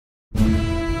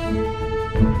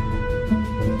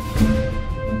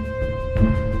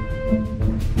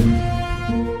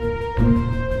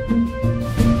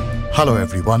Hello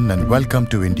everyone and welcome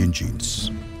to Indian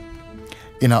Genes.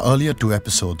 In our earlier two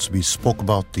episodes, we spoke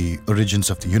about the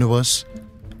origins of the universe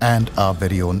and our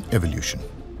very own evolution.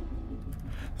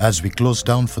 As we close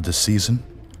down for this season,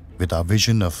 with our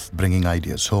vision of bringing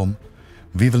ideas home,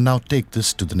 we will now take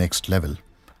this to the next level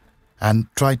and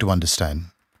try to understand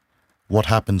what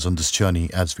happens on this journey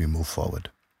as we move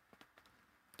forward.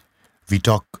 We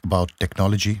talk about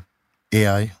technology,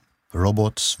 AI,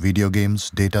 robots, video games,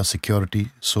 data security,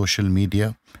 social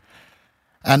media.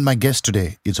 And my guest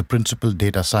today is a principal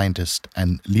data scientist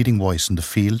and leading voice in the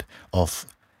field of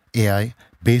AI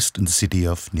based in the city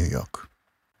of New York.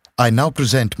 I now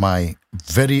present my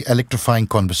very electrifying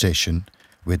conversation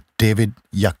with David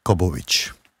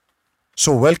Yakubowicz.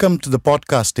 So welcome to the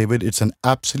podcast, David. It's an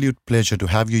absolute pleasure to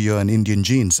have you here in Indian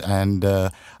Genes. And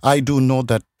I do know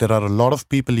that there are a lot of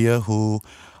people here who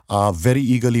are very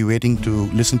eagerly waiting to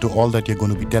listen to all that you're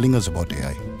going to be telling us about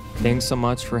AI. Thanks so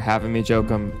much for having me,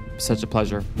 Jokum. Such a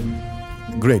pleasure.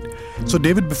 Great. So,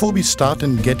 David, before we start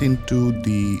and get into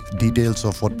the details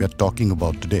of what we're talking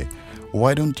about today,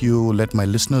 why don't you let my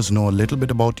listeners know a little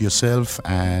bit about yourself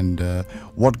and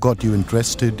what got you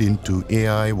interested into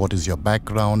AI, what is your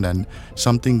background, and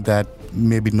something that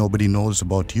maybe nobody knows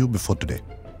about you before today?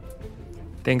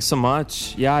 Thanks so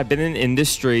much. Yeah, I've been in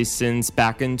industry since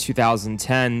back in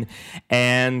 2010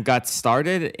 and got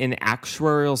started in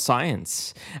actuarial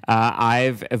science.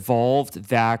 I've evolved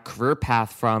that career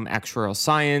path from actuarial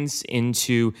science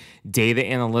into data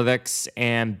analytics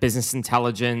and business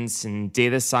intelligence and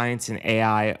data science and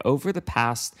AI over the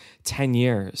past 10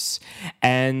 years.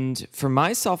 And for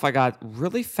myself, I got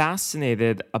really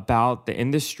fascinated about the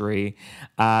industry,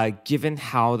 given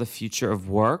how the future of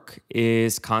work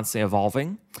is constantly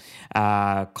evolving.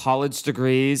 College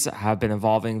degrees have been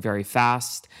evolving very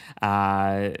fast.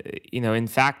 In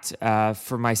fact,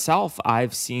 for myself,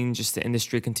 I've seen just the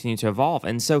industry continue to evolve.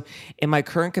 And so in my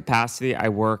current capacity, I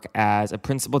work as a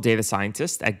principal data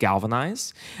scientist at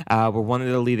Galvanize. We're one of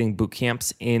the leading boot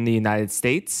camps in the United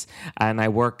States. And I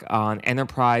work on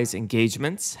enterprise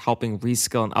engagements, helping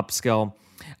reskill and upskill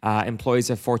employees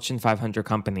of Fortune 500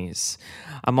 companies.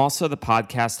 I'm also the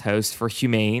podcast host for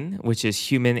Humane, which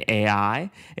is Human AI.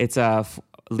 It's a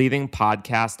leading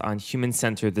podcast on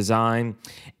human-centered design,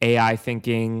 AI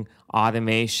thinking,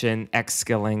 automation,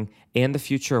 X-skilling, and the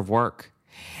future of work.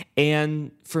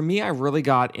 And for me, I really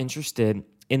got interested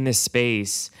in this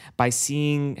space by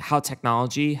seeing how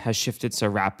technology has shifted so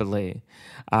rapidly.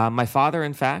 My father,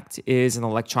 in fact, is an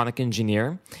electronic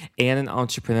engineer and an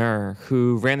entrepreneur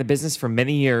who ran a business for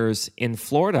many years in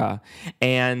Florida.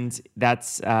 And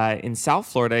that's in South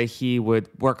Florida, he would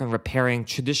work on repairing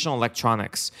traditional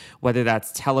electronics, whether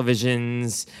that's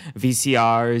televisions,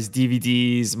 VCRs,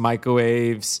 DVDs,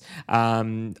 microwaves,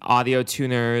 audio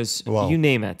tuners, Wow. You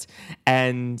name it.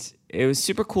 And it was a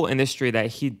super cool industry that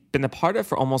he'd been a part of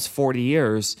for almost 40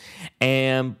 years.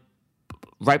 And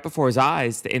right before his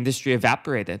eyes, the industry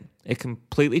evaporated. It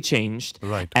completely changed.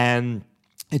 Right. And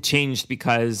it changed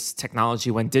because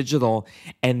technology went digital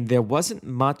and there wasn't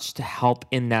much to help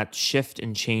in that shift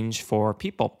and change for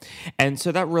people. And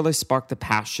so that really sparked a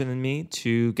passion in me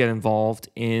to get involved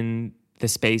in the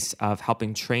space of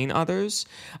helping train others,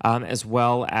 as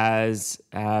well as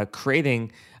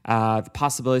creating the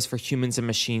possibilities for humans and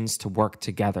machines to work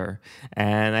together.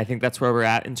 And I think that's where we're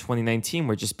at in 2019.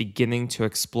 We're just beginning to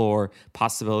explore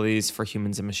possibilities for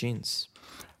humans and machines.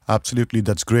 Absolutely,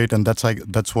 that's great. And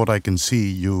that's what I can see.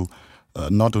 You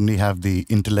not only have the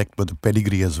intellect, but the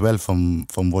pedigree as well from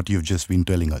what you've just been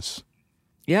telling us.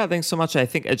 Yeah, thanks so much. I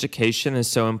think education is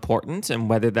so important, and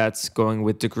whether that's going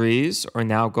with degrees or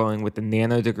now going with the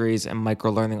nano degrees and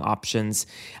micro-learning options,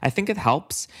 I think it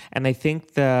helps. And I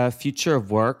think the future of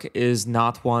work is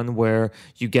not one where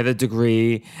you get a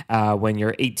degree when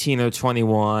you're 18 or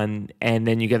 21, and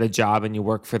then you get a job and you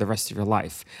work for the rest of your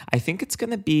life. I think it's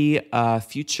going to be a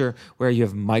future where you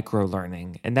have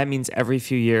micro-learning, and that means every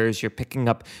few years you're picking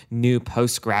up new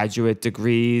postgraduate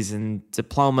degrees and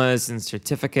diplomas and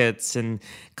certificates and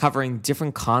covering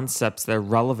different concepts that are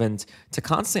relevant to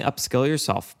constantly upskill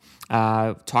yourself.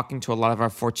 Talking to a lot of our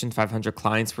Fortune 500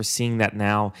 clients, we're seeing that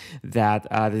now that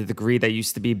the degree that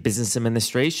used to be business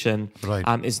administration Right.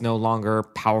 Is no longer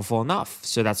powerful enough.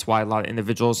 So that's why a lot of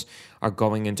individuals are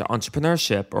going into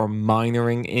entrepreneurship or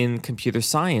minoring in computer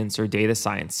science or data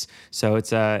science. So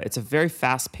it's a very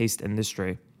fast-paced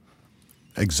industry.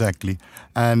 Exactly.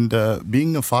 And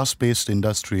being a fast-paced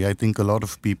industry, I think a lot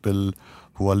of people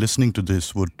who are listening to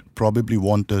this would probably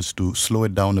want us to slow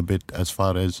it down a bit as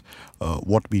far as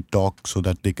what we talk so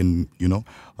that they can,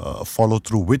 follow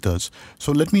through with us.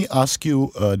 So let me ask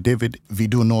you, David, we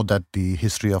do know that the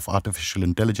history of artificial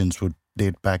intelligence would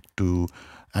date back to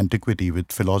antiquity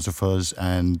with philosophers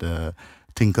and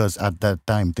thinkers at that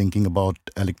time thinking about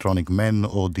electronic men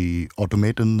or the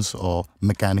automatons or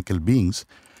mechanical beings.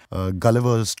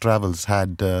 Gulliver's Travels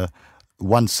had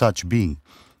one such being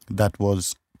that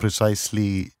was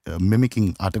precisely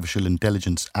mimicking artificial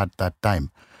intelligence at that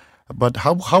time. But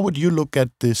how would you look at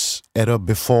this era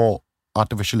before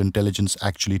artificial intelligence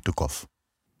actually took off?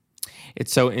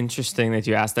 It's so interesting that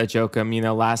you asked that, Joachim.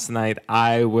 Last night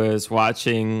I was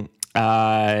watching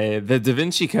the Da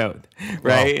Vinci Code,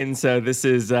 right? Wow. And so this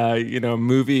is, a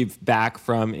movie back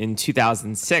from in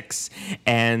 2006,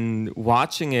 and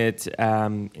watching it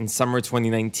in summer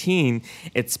 2019,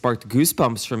 it sparked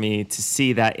goosebumps for me to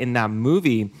see that in that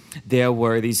movie, there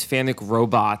were these Fanuc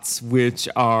robots, which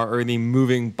are already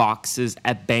moving boxes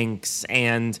at banks,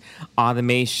 and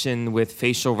automation with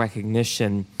facial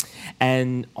recognition.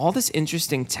 And all this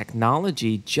interesting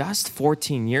technology just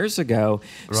 14 years ago.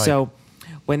 Right. So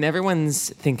when everyone's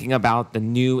thinking about the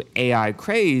new AI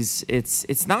craze,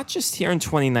 it's not just here in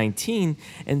 2019.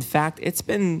 In fact, it's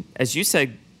been, as you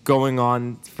said, going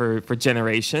on for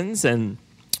generations, and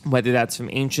whether that's from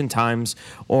ancient times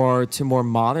or to more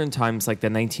modern times like the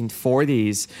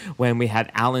 1940s, when we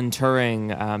had Alan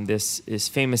Turing, this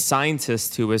famous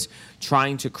scientist who was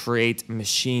trying to create a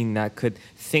machine that could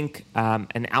think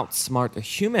and outsmart a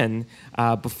human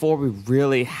before we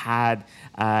really had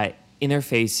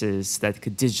interfaces that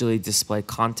could digitally display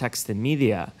context and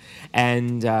media.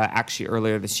 And actually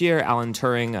earlier this year, Alan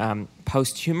Turing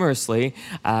posthumously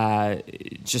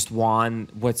just won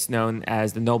what's known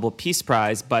as the Nobel Peace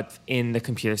Prize, but in the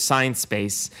computer science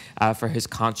space for his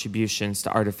contributions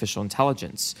to artificial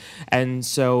intelligence. And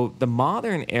so the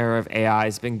modern era of AI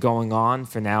has been going on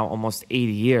for now almost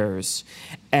 80 years.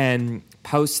 And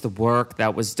post the work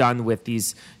that was done with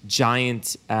these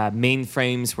giant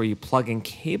mainframes where you plug in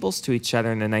cables to each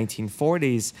other in the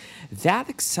 1940s, that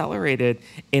accelerated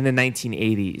in the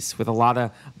 1980s with a lot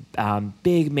of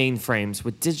big mainframes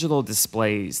with digital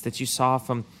displays that you saw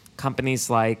from companies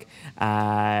like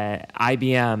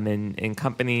IBM and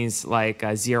companies like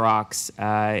Xerox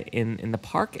in the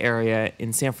Park area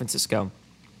in San Francisco.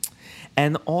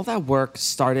 And all that work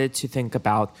started to think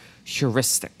about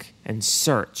heuristic and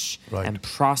search and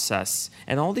process.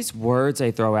 And all these words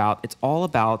I throw out, it's all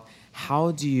about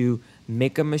how do you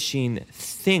make a machine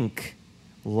think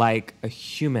like a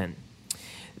human.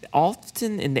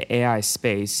 Often in the AI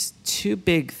space, two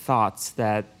big thoughts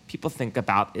that people think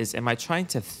about is, am I trying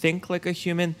to think like a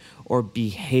human or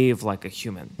behave like a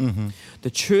human? Mm-hmm. The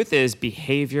truth is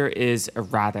behavior is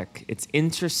erratic. It's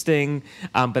interesting,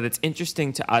 but it's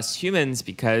interesting to us humans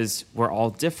because we're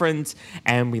all different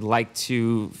and we like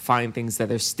to find things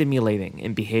that are stimulating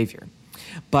in behavior.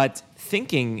 But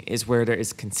thinking is where there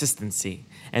is consistency,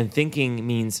 and thinking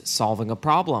means solving a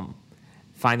problem,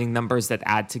 finding numbers that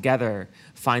add together,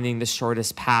 finding the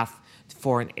shortest path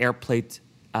for an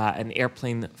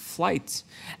airplane flight.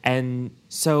 And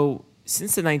so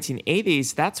since the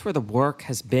 1980s, that's where the work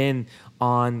has been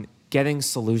on getting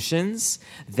solutions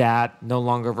that no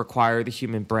longer require the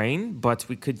human brain, but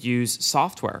we could use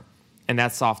software. And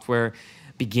that software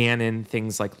began in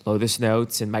things like Lotus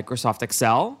Notes and Microsoft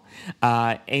Excel,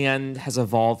 and has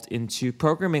evolved into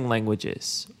programming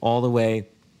languages all the way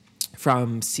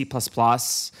from C++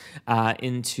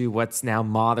 into what's now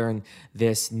modern,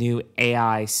 this new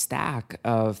AI stack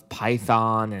of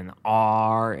Python and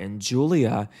R and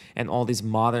Julia and all these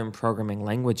modern programming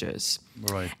languages.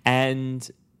 Right. And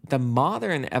the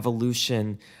modern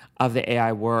evolution of the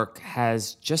AI work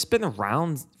has just been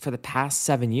around for the past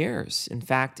 7 years. In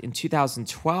fact, in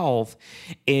 2012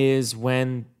 is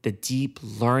when the deep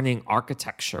learning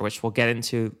architecture, which we'll get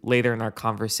into later in our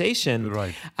conversation,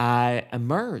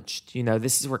 emerged.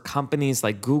 This is where companies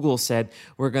like Google said,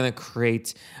 we're going to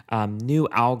create new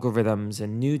algorithms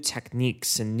and new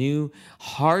techniques and new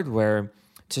hardware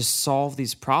to solve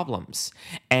these problems.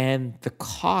 And the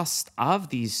cost of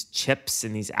these chips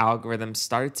and these algorithms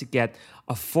started to get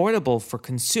affordable for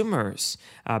consumers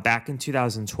back in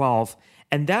 2012.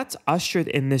 And that's ushered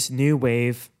in this new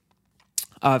wave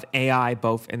of AI,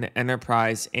 both in the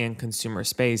enterprise and consumer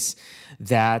space,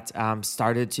 that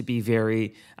started to be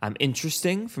very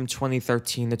interesting from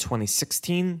 2013 to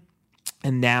 2016.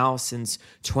 And now, since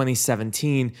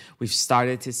 2017, we've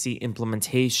started to see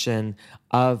implementation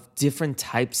of different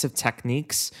types of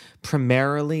techniques,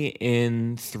 primarily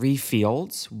in 3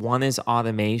 fields. One is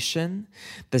automation,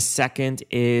 the second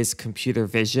is computer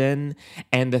vision,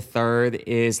 and the third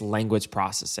is language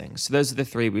processing. So those are the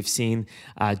 3 we've seen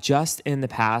just in the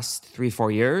past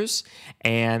 3-4 years,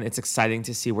 and it's exciting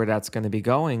to see where that's going to be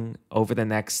going over the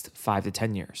next 5 to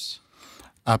 10 years.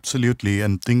 Absolutely.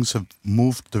 And things have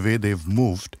moved the way they've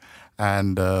moved.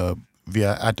 And we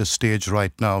are at a stage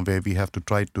right now where we have to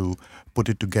try to put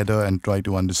it together and try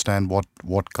to understand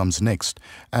what comes next.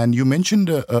 And you mentioned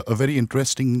a very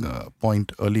interesting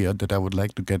point earlier that I would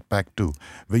like to get back to,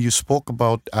 where you spoke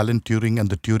about Alan Turing and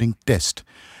the Turing test.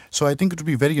 So I think it would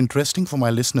be very interesting for my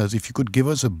listeners if you could give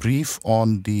us a brief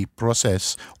on the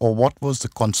process, or what was the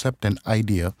concept and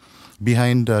idea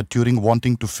behind Turing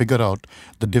wanting to figure out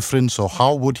the difference, or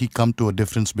how would he come to a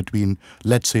difference between,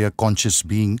 let's say, a conscious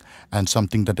being and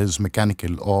something that is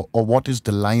mechanical, or what is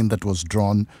the line that was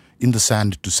drawn in the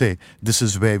sand to say this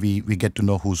is where we get to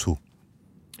know who's who?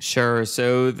 Sure.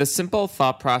 So the simple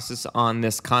thought process on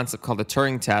this concept called the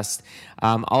Turing test,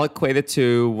 I'll equate it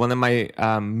to one of my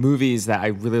movies that I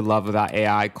really love about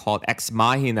AI called Ex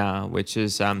Machina, which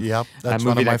is that's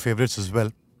one of my favorites as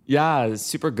well. Yeah, it's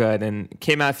super good, and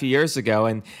came out a few years ago.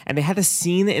 And they had a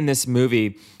scene in this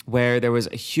movie where there was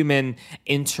a human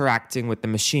interacting with the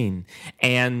machine.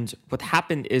 And what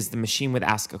happened is the machine would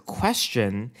ask a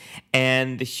question,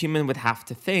 and the human would have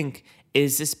to think,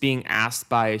 is this being asked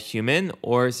by a human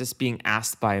or is this being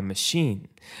asked by a machine?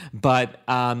 But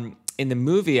in the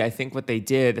movie, I think what they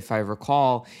did, if I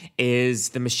recall, is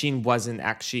the machine wasn't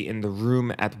actually in the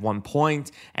room at one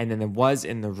point, and then it was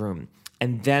in the room.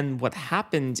 And then what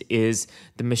happened is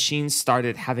the machine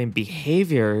started having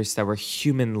behaviors that were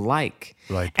human-like.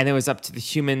 Right. And it was up to the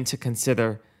human to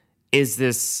consider, is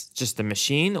this just a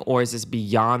machine or is this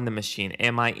beyond the machine?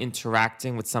 Am I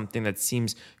interacting with something that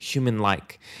seems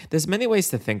human-like? There's many ways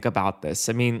to think about this.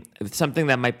 I mean, something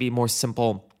that might be more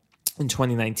simple in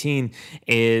 2019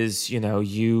 is,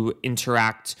 you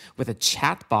interact with a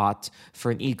chatbot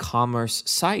for an e-commerce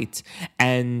site.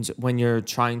 And when you're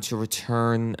trying to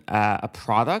return a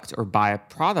product or buy a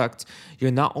product,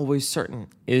 you're not always certain.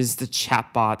 Is the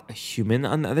chatbot a human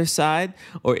on the other side,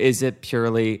 or is it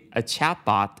purely a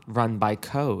chatbot run by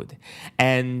code?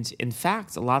 And in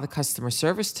fact, a lot of customer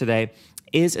service today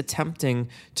is attempting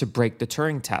to break the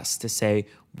Turing test, to say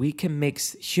we can make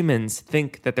humans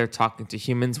think that they're talking to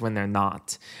humans when they're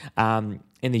not.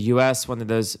 In the US, one of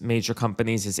those major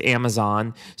companies is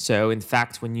Amazon. So in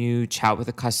fact, when you chat with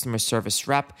a customer service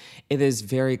rep, it is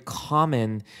very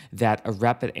common that a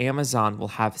rep at Amazon will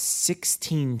have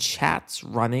 16 chats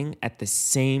running at the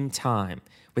same time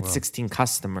with 16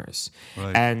 customers.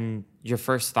 Right. And your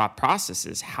first thought process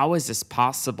is, how is this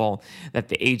possible that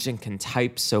the agent can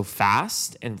type so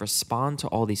fast and respond to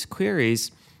all these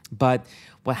queries? But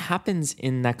what happens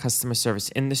in that customer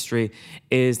service industry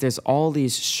is there's all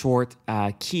these short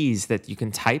keys that you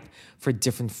can type for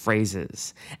different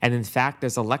phrases. And in fact,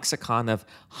 there's a lexicon of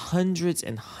hundreds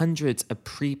and hundreds of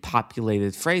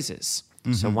pre-populated phrases.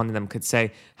 Mm-hmm. So one of them could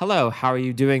say, hello, how are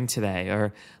you doing today?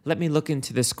 Or let me look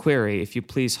into this query. If you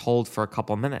please hold for a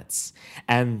couple minutes.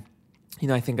 And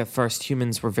I think at first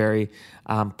humans were very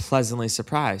pleasantly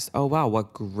surprised. Oh, wow,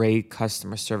 what great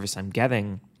customer service I'm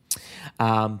getting.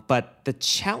 But the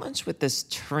challenge with this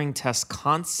Turing test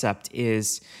concept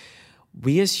is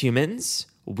we as humans,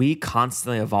 we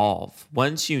constantly evolve.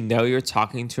 Once you know you're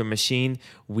talking to a machine,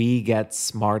 we get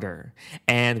smarter.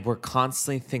 And we're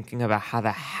constantly thinking about how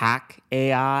to hack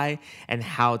AI and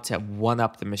how to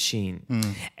one-up the machine.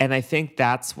 And I think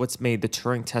that's what's made the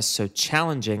Turing test so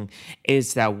challenging,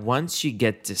 is that once you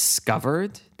get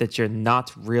discovered that you're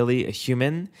not really a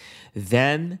human,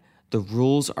 then the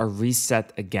rules are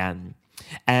reset again.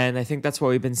 And I think that's what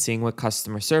we've been seeing with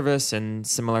customer service, and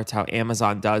similar to how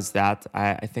Amazon does that,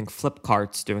 I think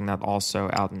Flipkart's doing that also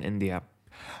out in India.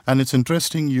 And it's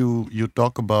interesting you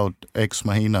talk about Ex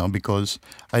Machina, because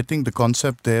I think the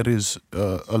concept there is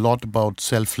a lot about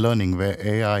self-learning, where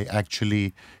AI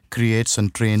actually creates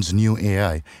and trains new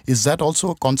AI. Is that also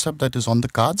a concept that is on the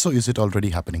cards, or is it already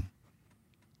happening?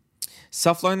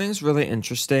 Self-learning is really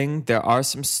interesting. There are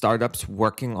some startups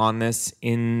working on this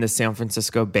in the San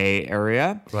Francisco Bay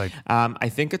Area. Right. I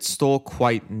think it's still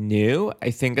quite new.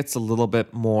 I think it's a little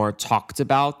bit more talked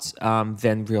about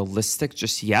than realistic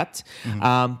just yet.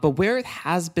 Mm-hmm. But where it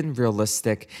has been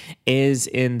realistic is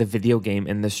in the video game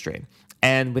industry.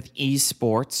 And with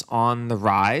esports on the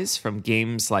rise, from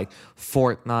games like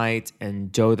Fortnite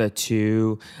and Dota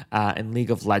 2 and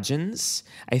League of Legends,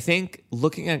 I think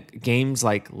looking at games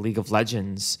like League of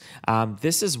Legends,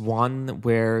 this is one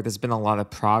where there's been a lot of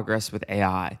progress with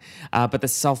AI. But the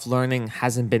self-learning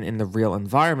hasn't been in the real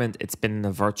environment, it's been in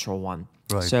the virtual one.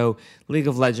 Right. So League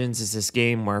of Legends is this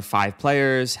game where 5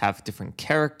 players have different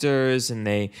characters and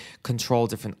they control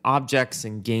different objects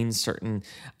and gain certain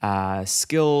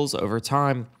skills over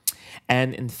time.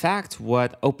 And in fact,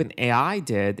 what OpenAI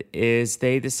did is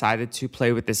they decided to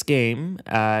play with this game,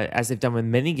 as they've done with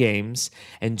many games,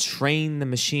 and train the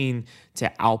machine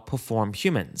to outperform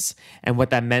humans. And what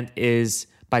that meant is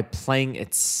by playing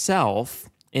itself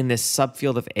in this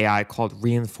subfield of AI called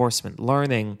reinforcement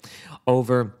learning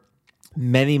over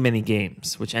many, many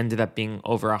games, which ended up being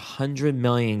over 100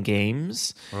 million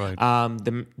games, Right.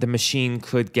 The machine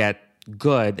could get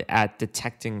good at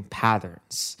detecting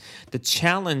patterns. The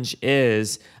challenge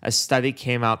is a study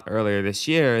came out earlier this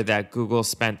year that Google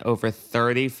spent over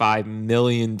 $35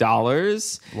 million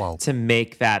Wow. to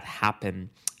make that happen.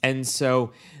 And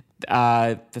so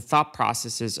the thought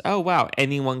process is, oh, wow,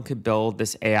 anyone could build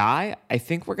this AI. I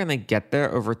think we're going to get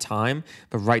there over time,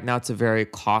 but right now it's a very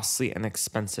costly and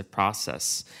expensive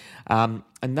process.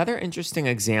 Another interesting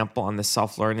example on the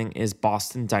self-learning is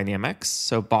Boston Dynamics.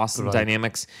 So Boston Right.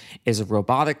 Dynamics is a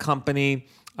robotic company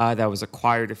that was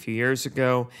acquired a few years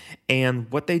ago.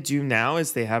 And what they do now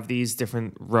is they have these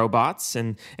different robots,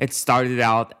 and it started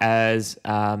out as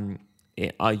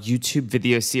a YouTube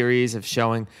video series of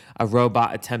showing a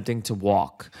robot attempting to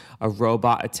walk, a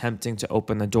robot attempting to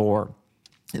open a door.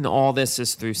 And all this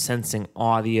is through sensing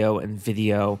audio and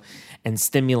video and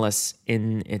stimulus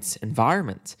in its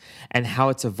environment. And how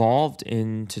it's evolved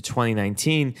into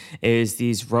 2019 is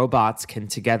these robots can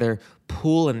together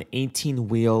pull an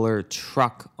 18-wheeler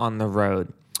truck on the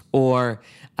road. Or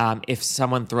if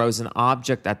someone throws an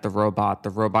object at the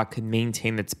robot can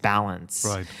maintain its balance.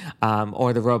 Right.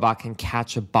 Or the robot can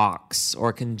catch a box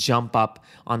or can jump up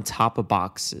on top of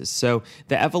boxes. So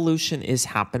the evolution is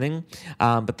happening,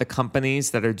 but the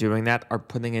companies that are doing that are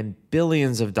putting in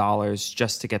billions of dollars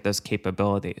just to get those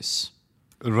capabilities.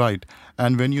 Right.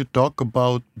 And when you talk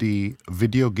about the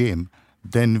video game,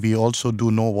 then we also do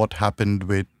know what happened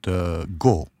with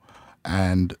Go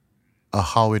and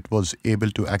how it was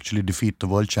able to actually defeat the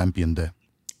world champion there.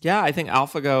 Yeah, I think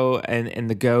AlphaGo and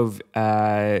the Go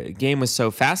game was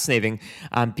so fascinating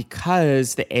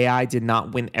because the AI did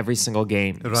not win every single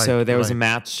game. Right, so there was a right.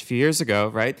 match a few years ago,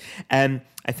 right? And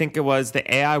I think it was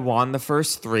the AI won the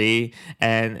first three.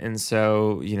 And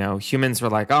so, humans were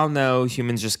like, oh no,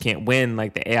 humans just can't win.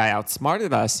 Like the AI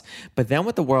outsmarted us. But then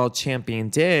what the world champion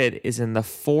did is in the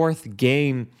fourth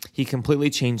game, he completely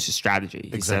changed his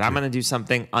strategy. He said, I'm going to do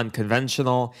something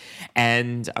unconventional.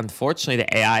 And unfortunately,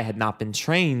 the AI had not been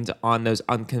trained on those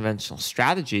unconventional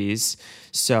strategies.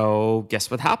 So guess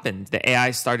what happened? The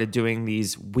AI started doing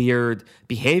these weird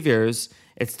behaviors.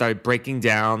 It started breaking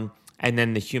down. And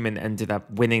then the human ended up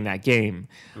winning that game.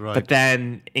 Right. But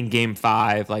then in game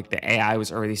 5, like the AI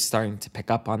was already starting to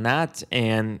pick up on that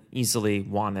and easily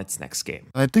won its next game.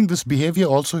 I think this behavior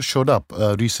also showed up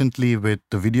recently with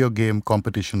the video game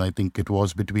competition. I think it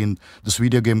was between this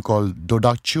video game called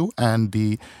Dodachu and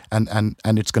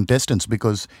and its contestants,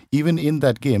 because even in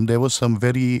that game there was some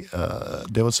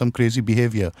crazy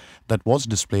behavior that was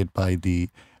displayed by the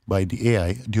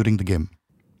AI during the game.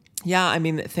 Yeah, I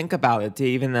mean, think about it.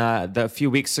 Even a few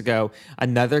weeks ago,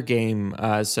 another game.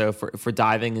 So for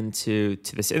diving into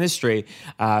this industry,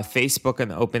 Facebook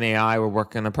and OpenAI were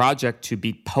working on a project to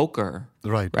beat poker.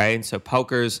 Right. Right. And so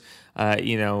poker's,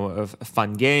 a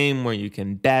fun game where you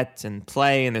can bet and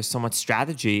play, and there's so much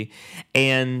strategy.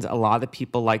 And a lot of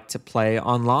people like to play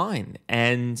online.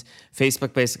 And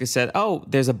Facebook basically said, oh,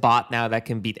 there's a bot now that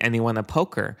can beat anyone at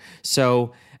poker.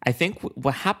 So I think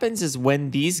what happens is when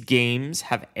these games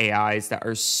have AIs that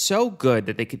are so good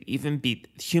that they could even beat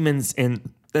humans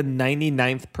in the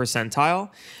 99th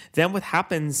percentile, then what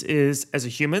happens is, as a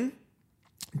human,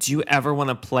 do you ever want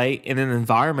to play in an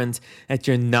environment that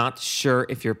you're not sure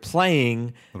if you're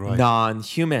playing Right.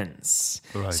 non-humans?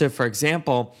 Right. So, for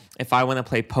example, if I want to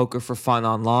play poker for fun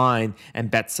online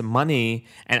and bet some money,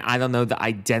 and I don't know the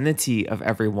identity of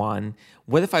everyone,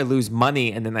 what if I lose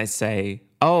money and then I say,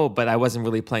 oh, but I wasn't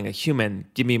really playing a human,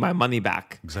 give me my money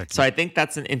back? Exactly. So I think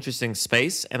that's an interesting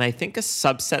space. And I think a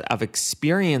subset of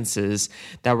experiences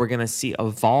that we're going to see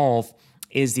evolve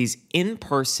is these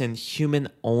in-person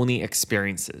human-only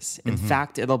experiences. In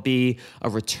fact, it'll be a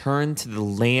return to the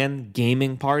LAN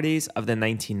gaming parties of the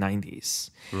 1990s.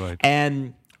 Right.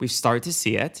 And we've started to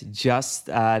see it just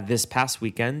this past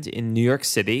weekend in New York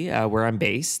City, where I'm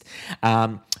based.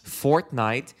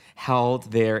 Fortnite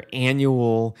held their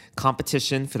annual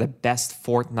competition for the best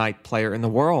Fortnite player in the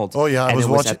world. Oh yeah, I And was it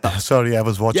was watching. at the- Sorry, I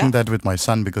was watching Yeah. that with my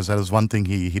son because that was one thing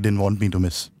he didn't want me to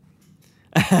miss.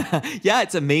 Yeah,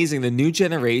 it's amazing. The new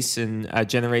generation,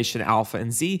 Generation Alpha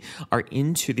and Z, are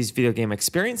into these video game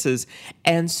experiences.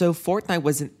 And so Fortnite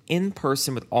was in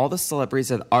person with all the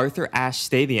celebrities at Arthur Ashe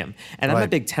Stadium. And I'm a Right.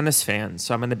 big tennis fan,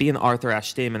 so I'm going to be in Arthur Ashe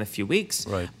Stadium in a few weeks.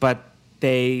 Right. But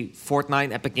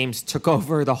Fortnite, Epic Games took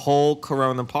over the whole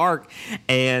Corona Park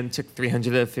and took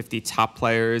 350 top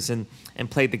players and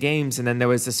played the games. And then there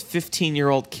was this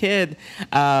 15-year-old kid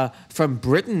from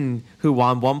Britain who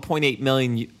won 1.8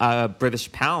 million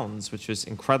British pounds, which was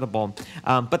incredible.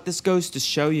 But this goes to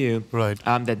show you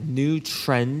that new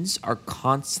trends are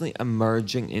constantly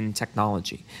emerging in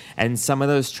technology. And some of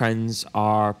those trends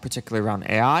are particularly around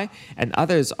AI, and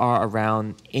others are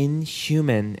around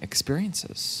inhuman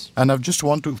experiences. And I just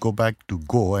want to go back to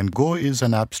Go. And Go is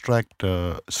an abstract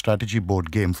strategy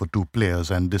board game for two players.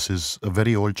 And this is a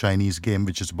very old Chinese game,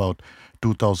 which is about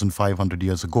 2,500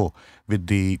 years ago, with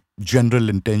the general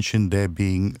intention there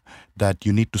being that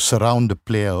you need to surround the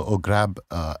player or grab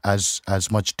as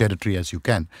much territory as you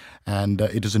can. And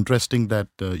it is interesting that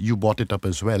you brought it up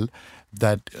as well,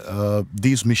 that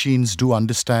these machines do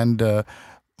understand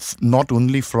not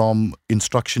only from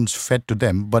instructions fed to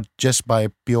them, but just by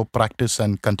pure practice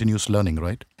and continuous learning,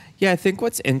 right? Yeah, I think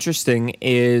what's interesting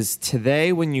is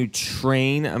today when you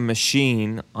train a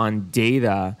machine on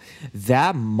data,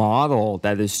 that model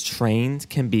that is trained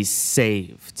can be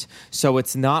saved. So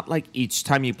it's not like each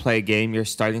time you play a game, you're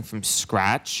starting from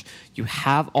scratch. You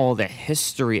have all the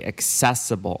history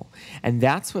accessible. And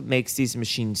that's what makes these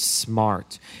machines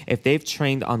smart. If they've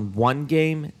trained on one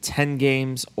game, 10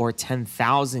 games, or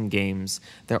 10,000 games,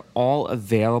 they're all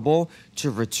available to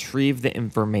retrieve the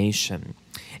information.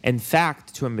 In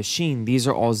fact, to a machine, these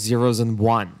are all zeros and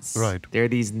ones. Right. They're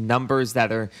these numbers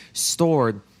that are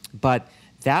stored, but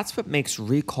that's what makes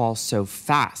recall so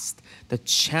fast. The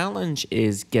challenge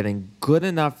is getting good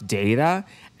enough data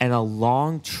and a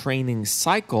long training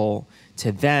cycle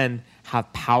to then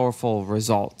have powerful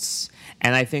results.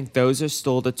 And I think those are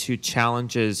still the two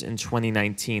challenges in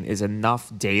 2019 is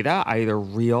enough data, either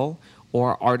real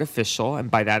or artificial,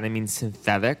 and by that I mean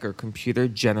synthetic or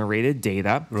computer-generated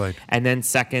data. Right. And then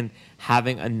second,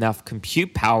 having enough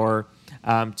compute power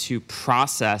to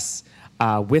process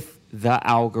with the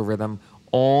algorithm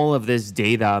all of this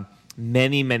data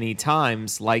many, many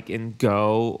times, like in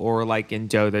Go or like in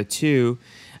Dota 2,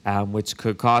 which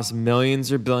could cost millions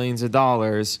or billions of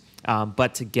dollars,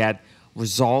 but to get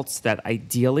results that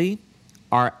ideally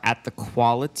are at the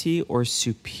quality or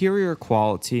superior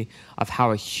quality of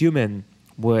how a human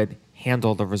would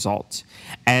handle the result.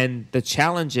 And the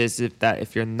challenge is that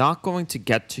if you're not going to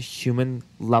get to human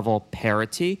level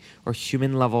parity or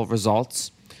human level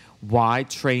results, why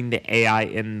train the AI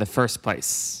in the first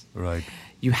place? Right.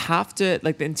 You have to,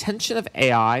 like, the intention of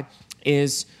AI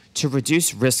is to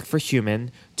reduce risk for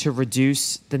human, to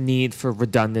reduce the need for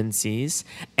redundancies,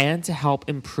 and to help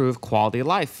improve quality of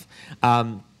life.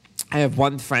 I have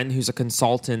one friend who's a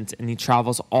consultant and he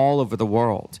travels all over the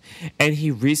world. And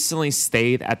he recently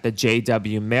stayed at the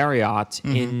JW Marriott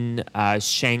in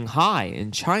Shanghai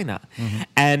in China.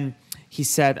 And he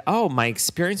said, "Oh, my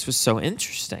experience was so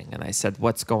interesting." And I said,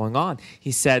 "What's going on?"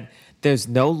 He said, "There's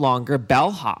no longer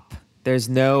bellhop. There's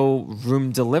no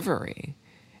room delivery."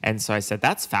 And so I said,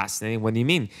 "That's fascinating. What do you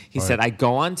mean?" He said, "I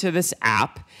go onto this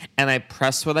app and I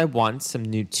press what I want, some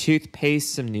new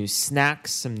toothpaste, some new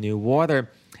snacks, some new water.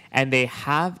 And they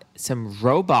have some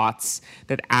robots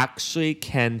that actually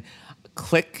can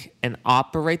click and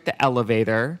operate the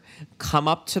elevator, come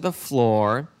up to the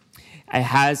floor. It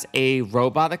has a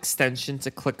robot extension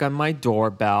to click on my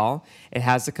doorbell. It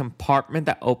has a compartment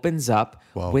that opens up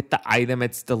with the item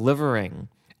it's delivering.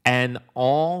 And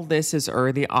all this is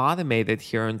already automated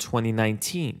here in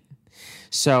 2019.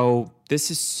 So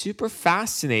this is super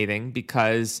fascinating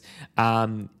because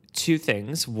two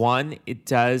things. One, it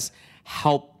does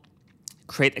help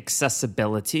create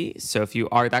accessibility. So if you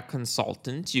are that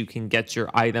consultant, you can get your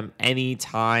item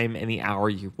anytime, any hour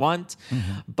you want.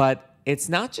 But it's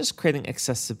not just creating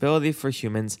accessibility for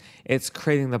humans, it's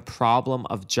creating the problem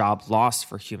of job loss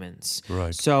for humans.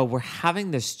 Right. So we're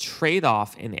having this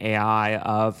trade-off in AI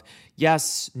of,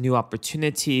 yes, new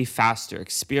opportunity, faster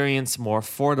experience, more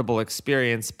affordable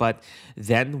experience, but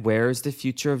then where's the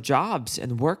future of jobs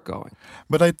and work going?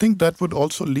 But I think that would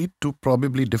also lead to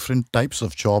probably different types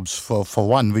of jobs. For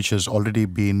one, which has already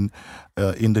been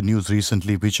in the news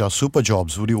recently, which are super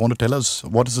jobs. Would you want to tell us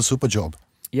what is a super job?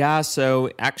 Yeah, so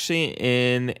actually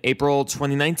in April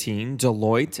 2019,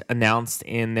 Deloitte announced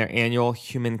in their annual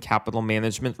Human Capital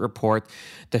Management report,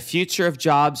 the future of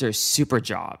jobs are super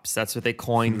jobs. That's what they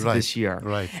coined this year.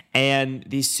 Right. And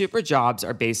these super jobs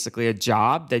are basically a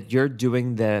job that you're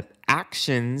doing the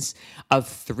actions of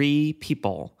 3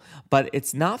 people. But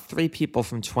it's not 3 people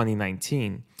from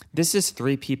 2019. This is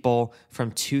 3 people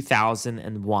from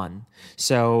 2001.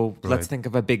 So let's think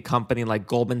of a big company like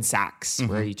Goldman Sachs,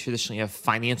 where you traditionally have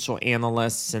financial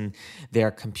analysts and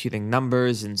they're computing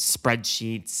numbers and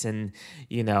spreadsheets and,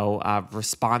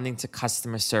 responding to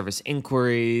customer service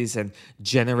inquiries and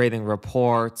generating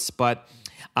reports. But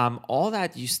all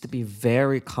that used to be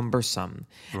very cumbersome.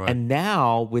 Right. And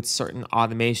now with certain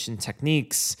automation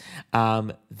techniques,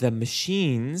 the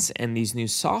machines and these new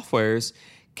softwares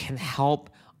can help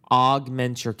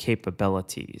augment your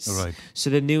capabilities. Right. So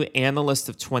the new analyst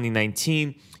of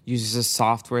 2019 uses a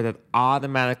software that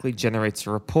automatically generates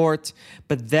a report,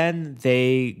 but then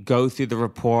they go through the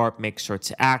report, make sure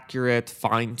it's accurate,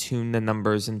 fine-tune the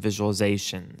numbers and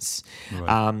visualizations.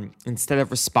 Right. Instead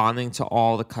of responding to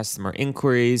all the customer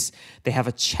inquiries, they have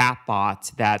a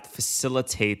chatbot that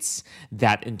facilitates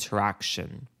that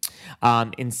interaction.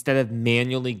 Instead of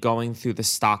manually going through the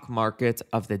stock market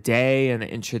of the day and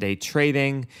intraday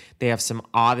trading, they have some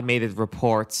automated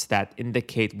reports that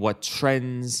indicate what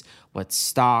trends, what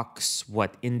stocks,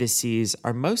 what indices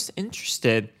are most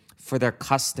interested for their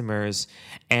customers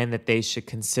and that they should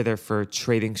consider for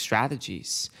trading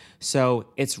strategies. So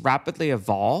it's rapidly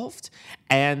evolved,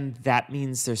 and that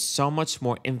means there's so much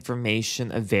more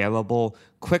information available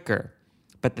quicker.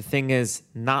 But the thing is,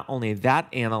 not only that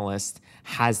analyst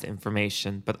has the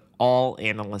information, but all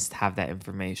analysts have that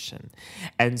information.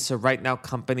 And so right now,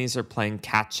 companies are playing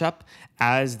catch up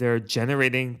as they're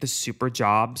generating the super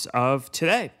jobs of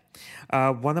today.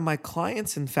 One of my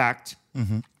clients, in fact,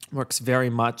 works very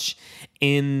much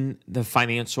in the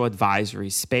financial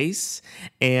advisory space.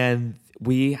 And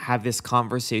we have this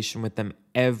conversation with them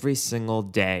every single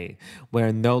day,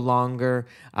 where no longer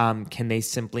can they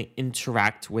simply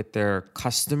interact with their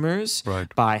customers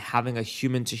by having a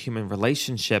human-to-human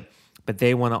relationship, but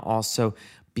they want to also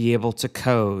be able to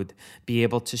code, be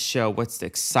able to show what's the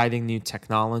exciting new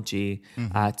technology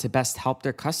to best help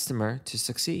their customer to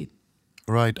succeed.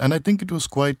 Right. And I think it was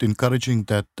quite encouraging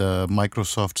that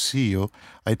Microsoft CEO,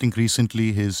 I think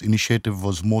recently his initiative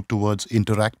was more towards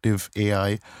interactive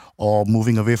AI or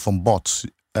moving away from bots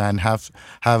and have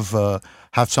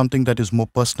something that is more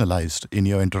personalized in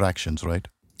your interactions, right?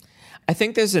 I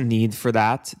think there's a need for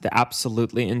that.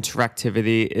 Absolutely,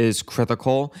 interactivity is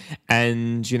critical.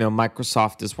 And,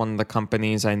 Microsoft is one of the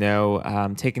companies I know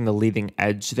taking the leading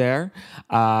edge there.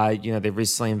 They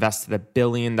recently invested $1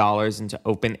 billion into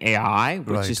OpenAI,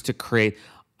 which is to create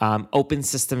open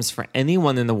systems for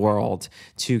anyone in the world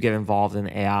to get involved in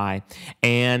AI.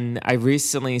 And I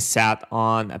recently sat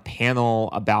on a panel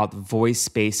about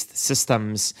voice-based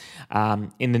systems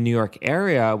in the New York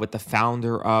area with the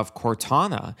founder of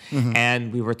Cortana.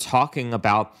 And we were talking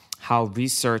about how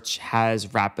research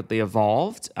has rapidly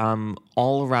evolved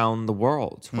all around the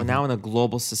world. We're now in a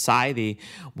global society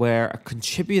where a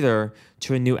contributor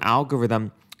to a new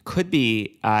algorithm could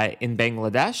be in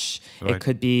Bangladesh, it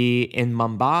could be in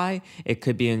Mumbai, it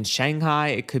could be in Shanghai,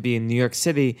 it could be in New York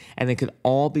City, and they could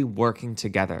all be working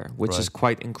together, which is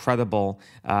quite incredible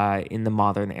in the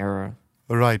modern era.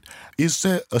 Right. Is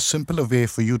there a simpler way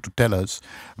for you to tell us,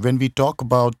 when we talk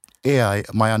about AI,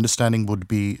 my understanding would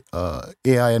be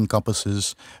AI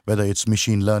encompasses whether it's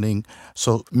machine learning.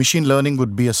 So machine learning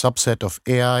would be a subset of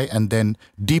AI, and then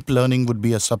deep learning would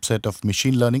be a subset of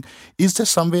machine learning. Is there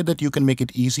some way that you can make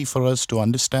it easy for us to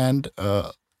understand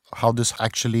how this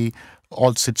actually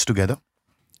all sits together?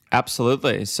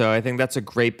 Absolutely. So I think that's a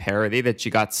great parody that you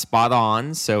got spot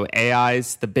on. So AI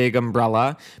is the big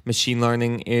umbrella. Machine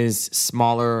learning is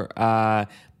smaller,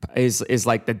 is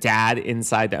like the dad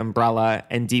inside the umbrella,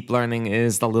 and deep learning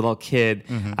is the little kid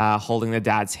holding the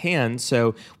dad's hand.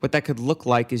 So what that could look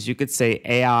like is you could say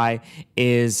AI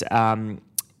is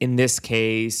in this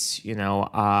case,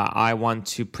 I want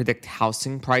to predict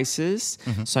housing prices.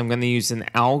 So I'm going to use an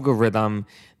algorithm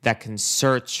that can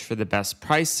search for the best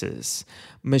prices.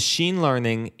 Machine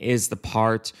learning is the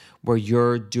part where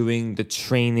you're doing the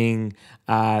training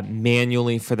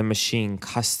manually for the machine,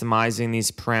 customizing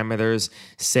these parameters,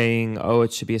 saying,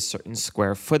 it should be a certain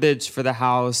square footage for the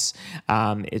house.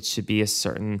 It should be a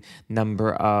certain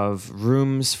number of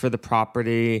rooms for the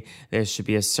property. There should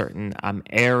be a certain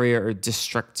area or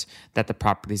district that the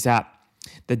property's at.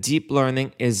 The deep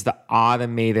learning is the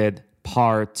automated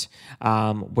part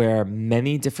where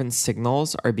many different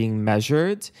signals are being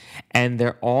measured, and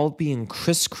they're all being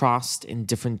crisscrossed in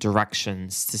different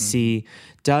directions to see,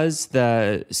 does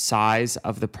the size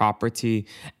of the property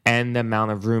and the amount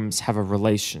of rooms have a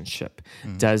relationship?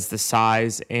 Does the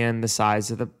size and the size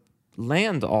of the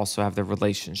land also have the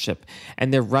relationship,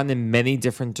 and they're run in many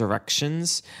different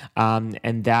directions,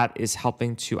 and that is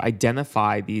helping to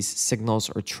identify these signals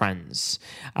or trends.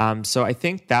 So I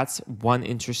think that's one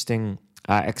interesting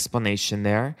explanation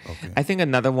there. Okay. I think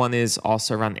another one is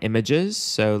also around images.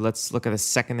 So let's look at a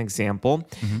second example.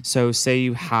 So say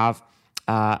you have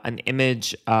an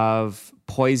image of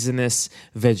poisonous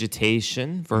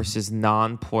vegetation versus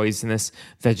non-poisonous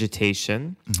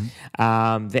vegetation.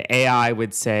 The AI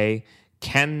would say,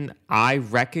 can I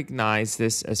recognize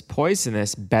this as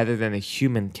poisonous better than a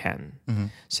human can?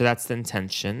 So that's the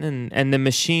intention. And the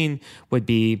machine would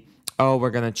be, oh,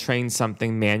 we're going to train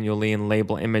something manually and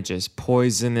label images,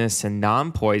 poisonous and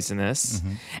non-poisonous.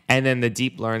 And then the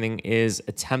deep learning is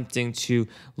attempting to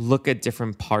look at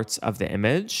different parts of the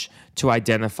image to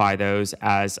identify those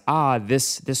as,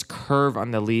 this curve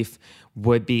on the leaf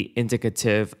would be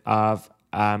indicative of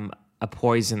a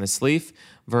poisonous leaf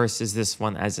versus this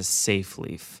one as a safe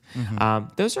leaf.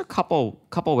 Those are a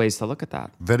couple ways to look at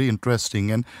that. Very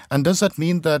interesting. And does that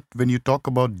mean that when you talk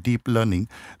about deep learning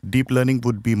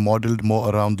would be modeled more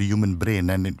around the human brain,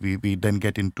 and we then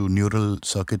get into neural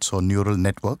circuits or neural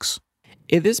networks?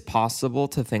 It is possible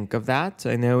to think of that.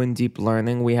 I know in deep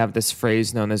learning, we have this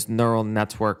phrase known as neural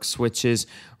networks, which is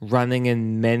running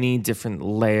in many different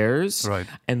layers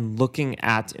and looking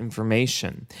at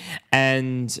information.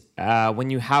 And when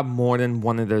you have more than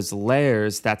one of those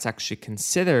layers, that's actually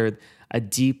considered a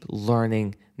deep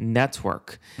learning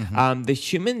network. The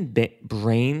human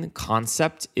brain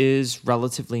concept is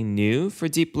relatively new for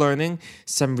deep learning.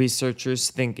 Some researchers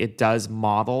think it does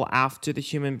model after the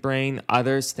human brain.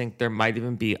 Others think there might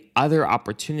even be other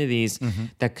opportunities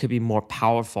that could be more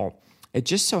powerful. It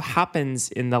just so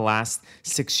happens in the last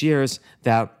 6 years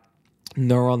that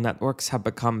neural networks have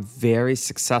become very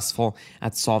successful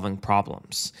at solving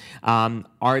problems.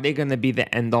 Are they going to be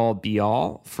the end-all,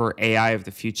 be-all for AI of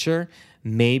the future?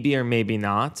 Maybe or maybe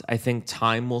not. I think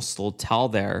time will still tell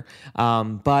there.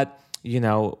 But,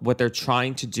 what they're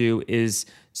trying to do is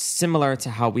similar to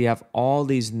how we have all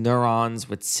these neurons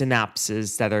with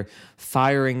synapses that are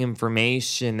firing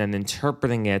information and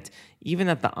interpreting it, even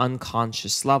at the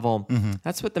unconscious level.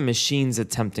 That's what the machine's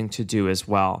attempting to do as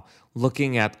well.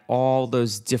 Looking at all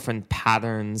those different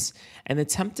patterns and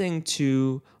attempting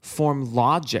to form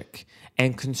logic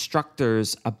and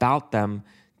constructors about them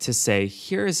to say,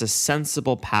 here is a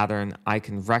sensible pattern I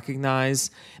can recognize,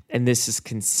 and this is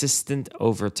consistent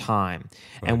over time.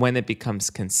 And when it becomes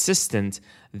consistent,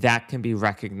 that can be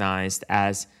recognized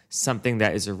as something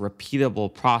that is a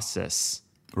repeatable process.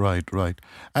 Right.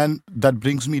 And that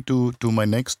brings me to my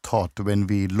next thought when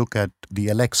we look at the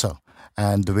Alexa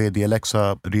and the way the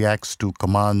Alexa reacts to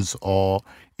commands or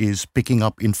is picking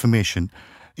up information.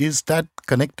 Is that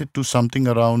connected to something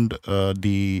around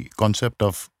the concept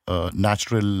of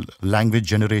natural language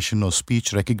generation or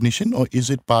speech recognition, or is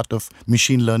it part of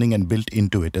machine learning and built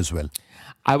into it as well?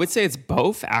 I would say it's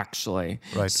both, actually.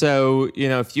 Right. So,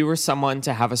 if you were someone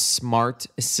to have a smart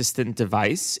assistant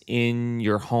device in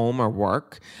your home or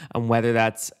work, and whether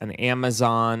that's an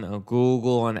Amazon, a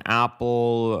Google, an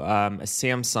Apple, a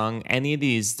Samsung, any of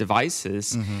these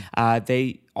devices,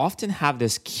 they often have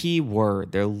this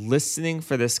keyword. They're listening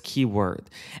for this keyword.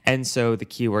 And so the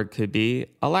keyword could be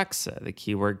Alexa. The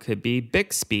keyword could be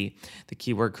Bixby. The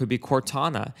keyword could be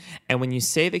Cortana. And when you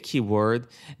say the keyword,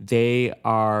 they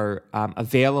are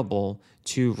available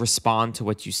to respond to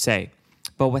what you say.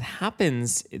 But what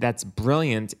happens that's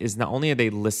brilliant is not only are they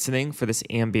listening for this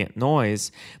ambient noise,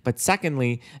 but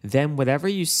secondly, then whatever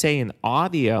you say in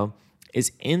audio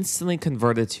is instantly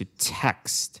converted to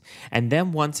text. And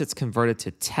then once it's converted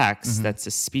to text, that's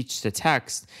a speech to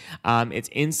text, it's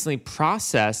instantly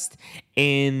processed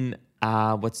in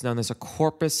what's known as a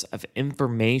corpus of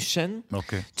information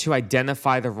to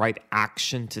identify the right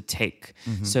action to take.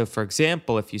 So for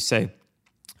example, if you say,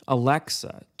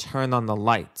 Alexa, turn on the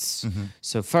lights.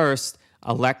 So first,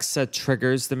 Alexa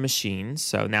triggers the machine,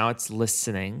 so now it's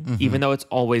listening, even though it's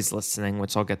always listening,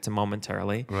 which I'll get to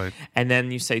momentarily. Right. And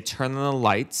then you say, turn on the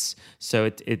lights, so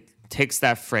it takes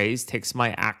that phrase, takes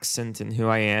my accent and who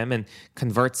I am, and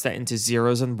converts that into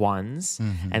zeros and ones,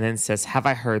 and then says, have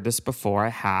I heard this before? I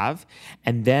have.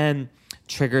 And then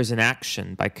triggers an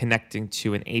action by connecting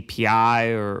to an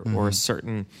API or a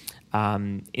certain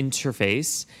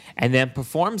interface, and then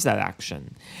performs that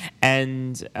action.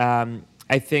 And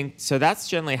I think, so that's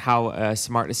generally how a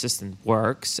smart assistant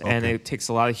works, and it takes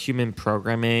a lot of human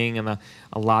programming and a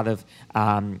lot of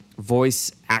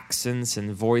voice accents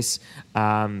and voice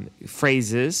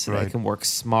phrases so that it can work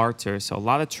smarter. So a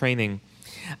lot of training.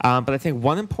 But I think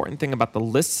one important thing about the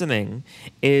listening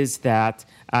is that,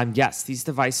 yes, these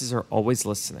devices are always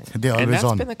listening. They're always and that's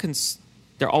on. been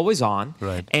they're always on.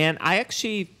 Right. And I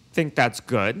actually think that's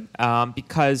good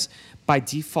because by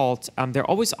default, they're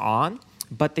always on,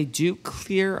 but they do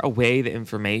clear away the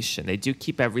information. They do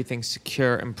keep everything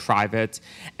secure and private,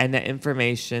 and that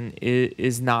information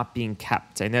is not being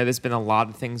kept. I know there's been a lot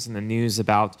of things in the news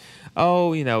about,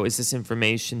 is this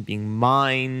information being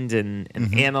mined and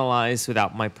analyzed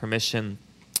without my permission?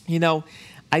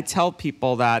 I tell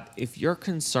people that if you're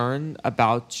concerned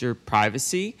about your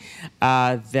privacy,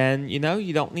 then you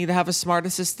don't need to have a smart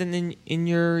assistant in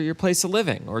your place of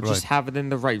living, or just have it in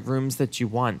the right rooms that you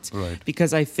want. Right.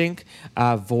 Because I think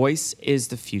voice is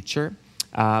the future.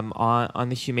 On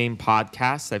the Humane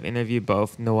podcast, I've interviewed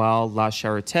both Noel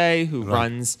Lacharité, who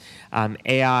runs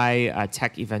AI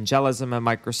tech evangelism at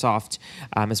Microsoft,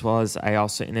 as well as I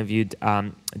also interviewed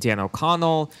Dan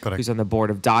O'Connell, who's on the board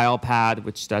of Dialpad,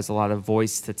 which does a lot of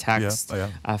voice to text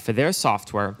for their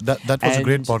software. That was a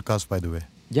great podcast, by the way.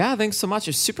 Yeah, thanks so much.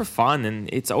 It's super fun, and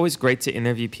it's always great to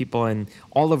interview people in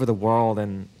all over the world.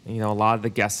 And a lot of the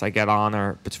guests I get on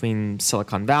are between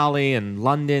Silicon Valley and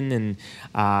London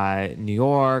and New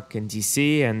York and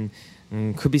DC,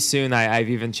 and could be soon. I've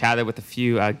even chatted with a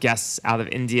few guests out of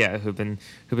India who've been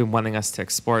wanting us to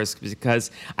explore this,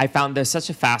 because I found there's such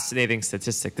a fascinating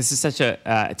statistic. This is such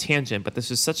a tangent, but this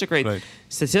was such a great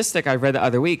statistic I read the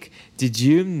other week. Did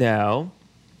you know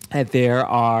that there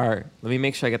are, let me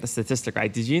make sure I get the statistic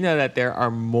right. Did you know that there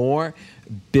are more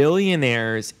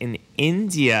billionaires in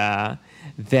India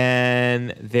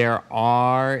than there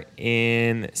are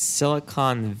in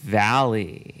Silicon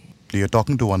Valley? You're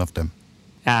talking to one of them.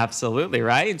 Absolutely,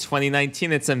 right? In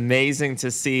 2019, it's amazing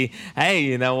to see, hey,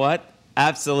 you know what?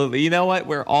 Absolutely. You know what?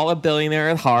 We're all a billionaire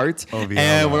at heart,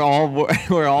 and we're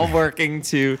all working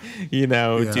to, do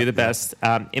the best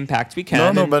impact we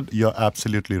can. No, but you're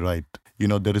absolutely right.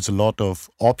 There is a lot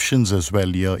of options as well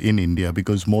here in India,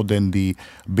 because more than the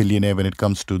billionaire when it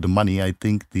comes to the money, I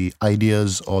think the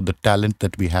ideas or the talent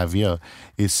that we have here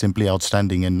is simply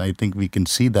outstanding. And I think we can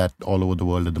see that all over the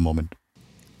world at the moment.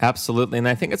 Absolutely. And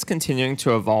I think it's continuing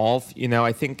to evolve.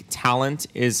 I think talent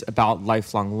is about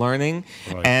lifelong learning.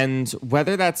 Right. And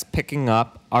whether that's picking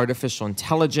up artificial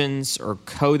intelligence or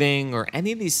coding or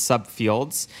any of these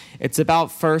subfields, it's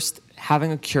about first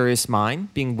having a curious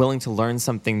mind, being willing to learn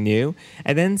something new,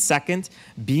 and then second,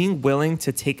 being willing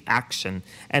to take action.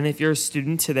 And if you're a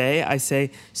student today, I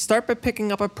say start by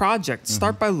picking up a project.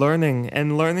 Start by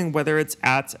learning whether it's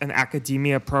at an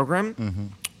academia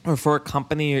program or for a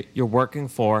company you're working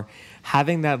for.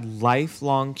 Having that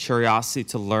lifelong curiosity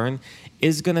to learn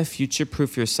is going to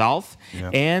future-proof yourself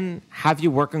and have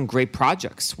you work on great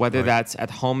projects, whether that's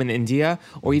at home in India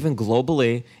or even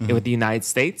globally with the United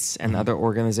States and other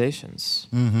organizations.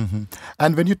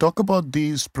 And when you talk about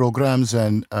these programs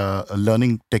and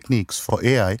learning techniques for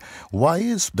AI, why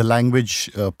is the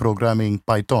language programming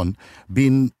Python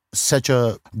been such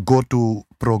a go-to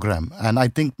program? And I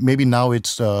think maybe now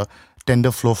it's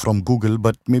TensorFlow from Google,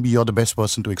 but maybe you're the best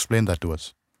person to explain that to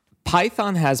us.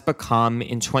 Python has become,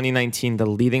 in 2019, the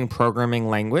leading programming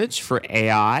language for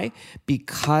AI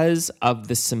because of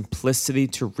the simplicity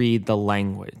to read the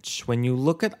language. When you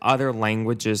look at other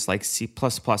languages like C++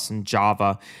 and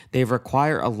Java, they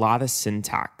require a lot of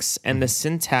syntax, and the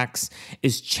syntax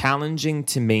is challenging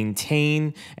to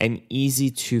maintain and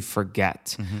easy to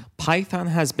forget. Python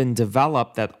has been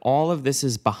developed that all of this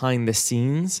is behind the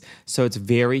scenes, so it's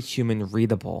very human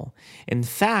readable. In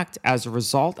fact, as a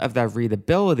result of that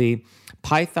readability,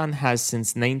 Python has since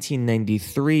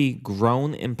 1993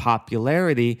 grown in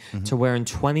popularity to where in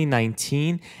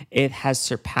 2019 it has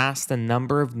surpassed the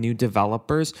number of new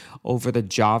developers over the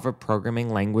Java programming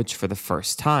language for the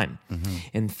first time.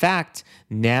 In fact,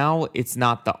 now it's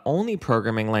not the only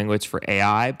programming language for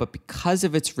AI, but because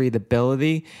of its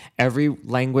readability, every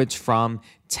language from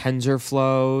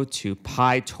TensorFlow to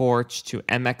PyTorch to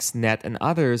MXNet and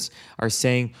others are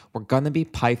saying we're going to be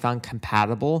Python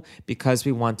compatible because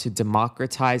we want to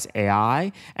democratize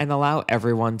AI and allow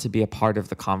everyone to be a part of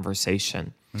the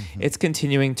conversation. It's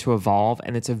continuing to evolve,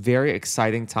 and it's a very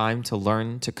exciting time to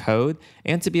learn to code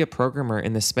and to be a programmer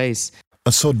in the space.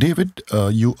 So, David,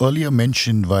 you earlier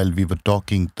mentioned while we were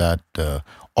talking that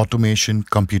automation,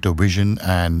 computer vision,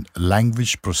 and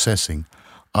language processing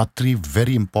are three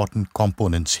very important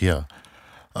components here.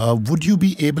 Would you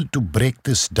be able to break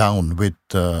this down with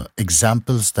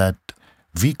examples that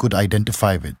we could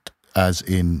identify with as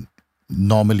in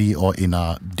normally or in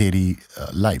our daily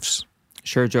lives?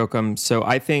 Sure, Joachim. So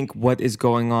I think what is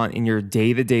going on in your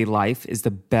day-to-day life is the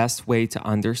best way to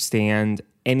understand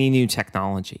any new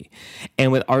technology.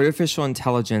 And with artificial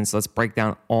intelligence, let's break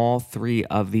down all three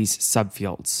of these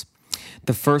subfields.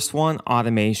 The first one,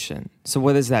 automation. So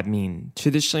what does that mean?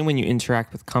 Traditionally, when you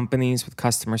interact with companies, with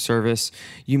customer service,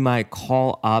 you might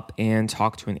call up and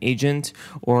talk to an agent,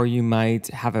 or you might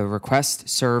have a request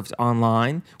served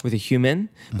online with a human,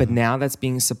 but now that's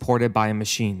being supported by a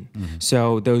machine.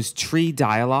 So those tree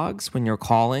dialogues when you're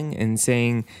calling and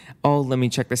saying, oh, let me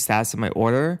check the status of my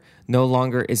order, no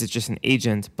longer is it just an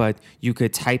agent, but you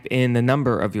could type in the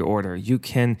number of your order. You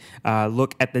can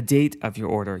look at the date of your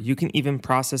order. You can even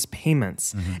process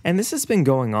payments. And this has been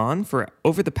going on for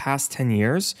over the past 10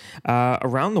 years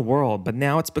around the world, but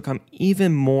now it's become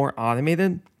even more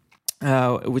automated.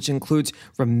 Which includes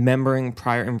remembering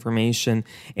prior information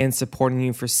and supporting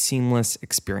you for seamless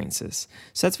experiences.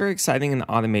 So that's very exciting in the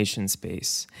automation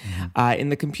space. In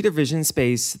the computer vision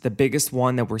space, the biggest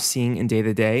one that we're seeing in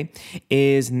day-to-day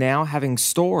is now having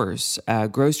stores,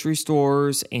 grocery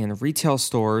stores and retail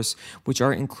stores, which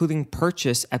are including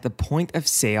purchase at the point of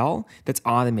sale that's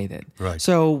automated. Right.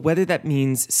 So whether that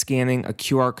means scanning a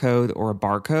QR code or a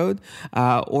barcode,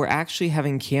 or actually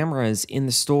having cameras in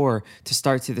the store to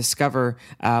start to discover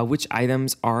which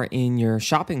items are in your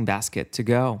shopping basket to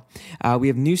go. We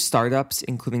have new startups,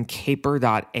 including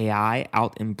Caper.ai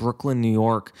out in Brooklyn, New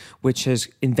York, which has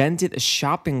invented a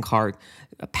shopping cart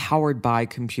powered by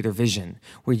computer vision,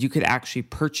 where you could actually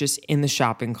purchase in the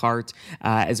shopping cart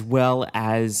as well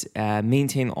as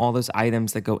maintain all those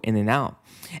items that go in and out.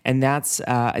 And that's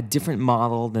a different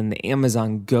model than the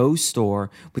Amazon Go store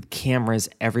with cameras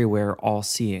everywhere, all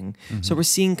seeing. So we're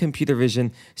seeing computer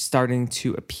vision starting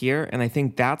to appear. And I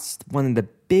think that's one of the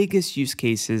biggest use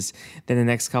cases that in the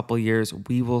next couple of years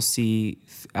we will see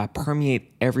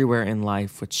permeate everywhere in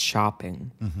life with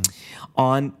shopping.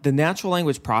 On the natural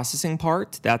language processing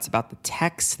part, that's about the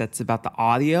text, that's about the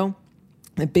audio.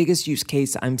 The biggest use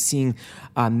case I'm seeing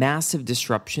massive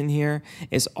disruption here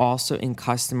is also in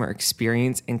customer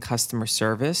experience and customer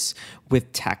service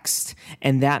with text.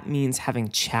 And that means having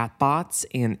chatbots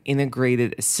and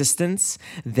integrated assistants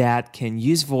that can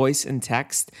use voice and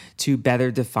text to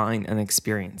better define an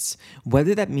experience.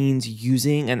 Whether that means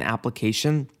using an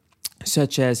application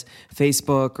such as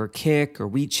Facebook or Kik or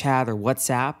WeChat or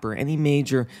WhatsApp or any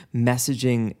major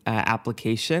messaging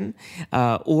application,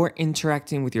 or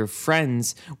interacting with your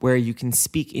friends where you can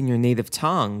speak in your native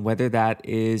tongue, whether that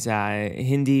is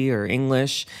Hindi or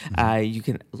English, you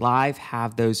can live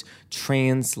have those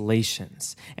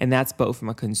translations. And that's both from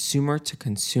a consumer to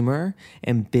consumer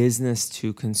and business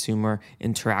to consumer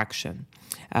interaction.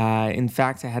 In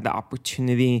fact, I had the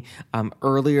opportunity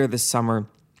earlier this summer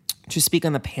to speak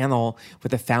on the panel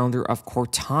with the founder of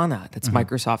Cortana, that's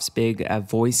Microsoft's big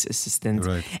voice assistant.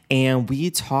 Right. And we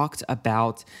talked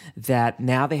about that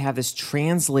now they have this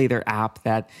translator app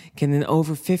that can, in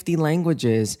over 50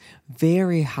 languages,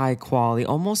 very high quality,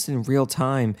 almost in real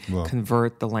time,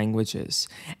 convert the languages.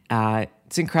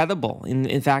 It's incredible.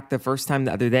 In fact, the first time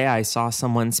the other day, I saw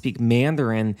someone speak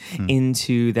Mandarin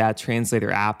into that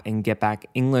translator app and get back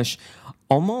English,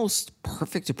 almost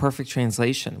perfect to perfect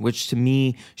translation, which to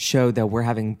me showed that we're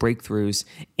having breakthroughs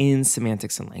in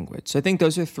semantics and language. So I think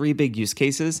those are three big use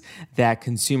cases that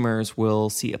consumers will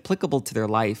see applicable to their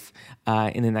life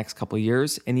in the next couple of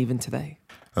years and even today.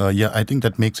 I think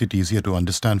that makes it easier to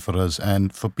understand for us.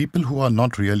 And for people who are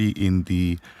not really in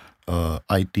the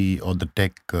IT or the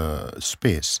tech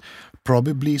space,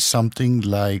 probably something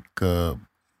like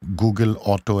Google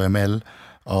AutoML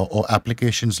or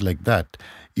applications like that.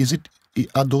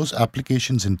 Are those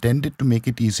applications intended to make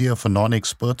it easier for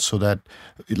non-experts so that,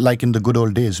 like in the good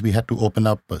old days, we had to open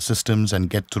up systems and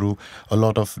get through a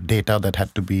lot of data that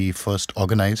had to be first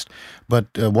organized? But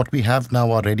what we have now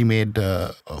are ready-made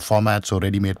formats or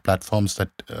ready-made platforms that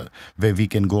where we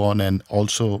can go on and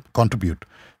also contribute.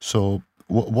 So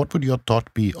what would your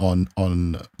thought be on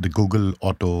the Google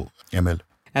AutoML?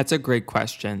 That's a great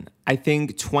question. I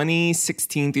think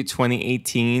 2016 through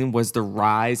 2018 was the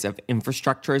rise of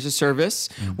infrastructure as a service,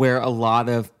 where a lot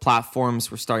of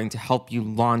platforms were starting to help you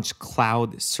launch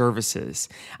cloud services.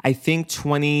 I think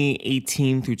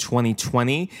 2018 through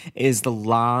 2020 is the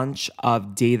launch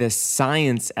of data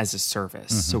science as a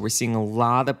service. So we're seeing a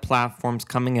lot of platforms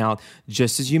coming out,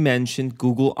 just as you mentioned,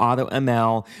 Google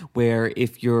AutoML, where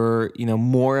if you're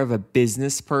more of a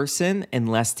business person and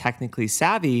less technically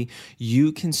savvy,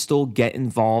 you can still get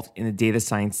involved in the data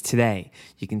science today.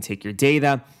 You can take your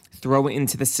data, throw it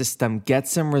into the system, get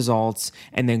some results,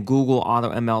 and then Google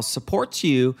AutoML supports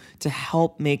you to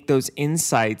help make those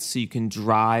insights so you can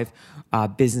drive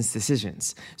business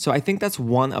decisions. So I think that's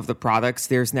one of the products.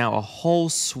 There's now a whole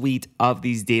suite of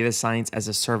these data science as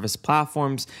a service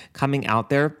platforms coming out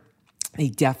there. They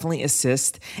definitely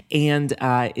assist, and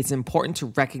it's important to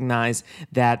recognize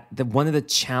that one of the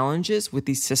challenges with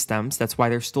these systems, that's why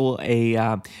they're still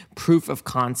a proof of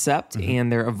concept and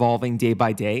they're evolving day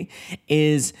by day,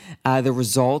 is the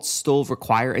results still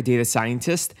require a data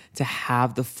scientist to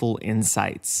have the full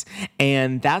insights.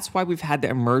 And that's why we've had the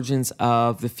emergence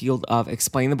of the field of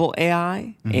explainable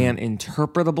AI and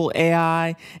interpretable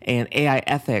AI and AI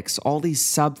ethics, all these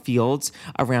subfields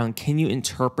around can you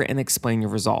interpret and explain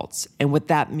your results. And what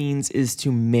that means is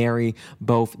to marry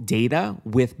both data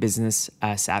with business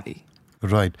savvy.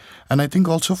 Right. And I think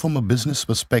also from a business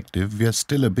perspective, we are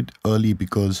still a bit early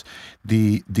because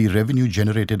the revenue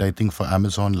generated, I think, for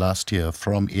Amazon last year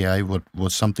from AI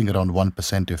was something around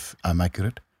 1%, if I'm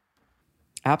accurate.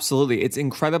 Absolutely. It's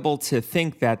incredible to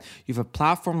think that you have a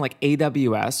platform like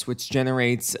AWS, which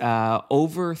generates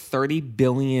over 30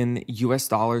 billion US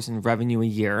dollars in revenue a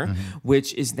year,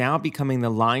 which is now becoming the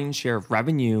lion's share of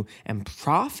revenue and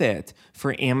profit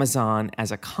for Amazon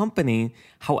as a company.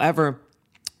 However,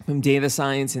 from data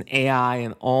science and AI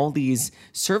and all these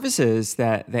services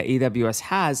that AWS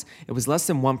has, it was less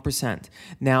than 1%.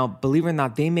 Now, believe it or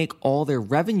not, they make all their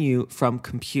revenue from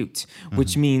compute,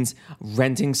 which means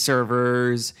renting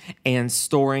servers and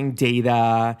storing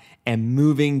data and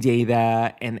moving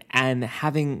data and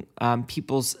having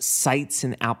people's sites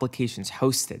and applications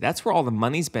hosted. That's where all the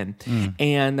money's been.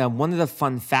 And one of the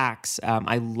fun facts,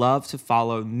 I love to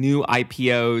follow new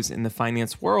IPOs in the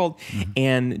finance world.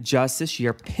 And just this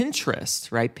year,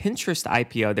 Pinterest, right? Pinterest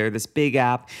IPO, they're this big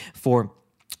app for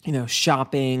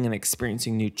shopping and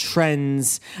experiencing new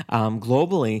trends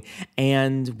globally.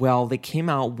 And well, they came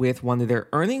out with one of their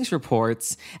earnings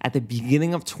reports at the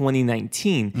beginning of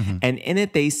 2019. And in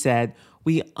it, they said,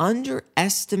 we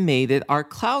underestimated our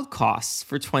cloud costs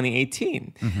for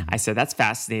 2018. I said, that's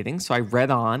fascinating. So I read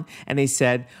on and they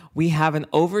said, we have an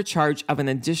overcharge of an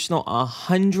additional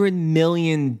 $100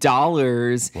 million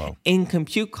in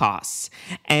compute costs.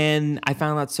 And I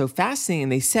found that so fascinating.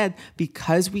 And they said,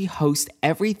 because we host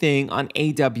everything on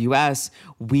AWS,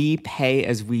 we pay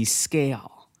as we scale.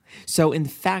 So in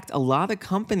fact, a lot of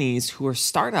companies who are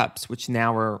startups, which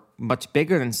now are much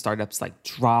bigger than startups like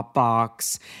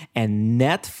Dropbox and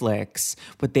Netflix,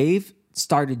 what they've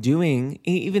started doing,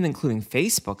 even including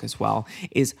Facebook as well,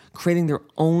 is creating their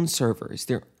own servers,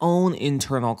 their own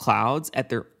internal clouds at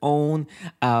their own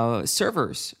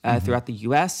servers throughout the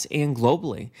US and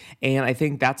globally. And I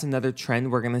think that's another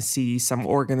trend we're going to see some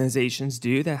organizations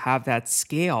do that have that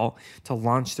scale to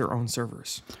launch their own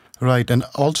servers. Right. And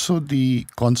also the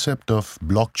concept of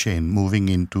blockchain moving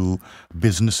into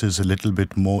businesses a little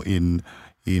bit more in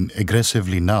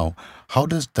aggressively now. How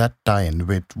does that tie in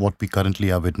with what we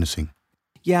currently are witnessing?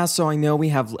 Yeah, so I know we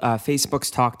have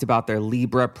Facebook's talked about their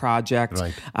Libra project.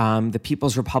 Right. The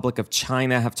People's Republic of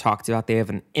China have talked about they have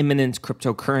an imminent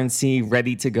cryptocurrency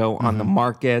ready to go on the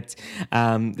market.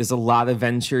 There's a lot of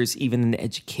ventures, even in the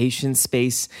education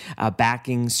space,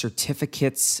 backing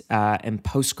certificates and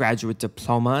postgraduate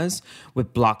diplomas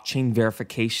with blockchain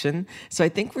verification. So I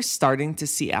think we're starting to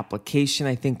see application.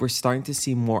 I think we're starting to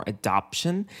see more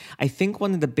adoption. I think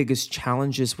one of the biggest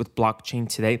challenges with blockchain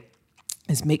today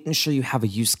is making sure you have a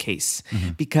use case.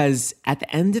 Because at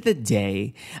the end of the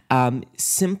day,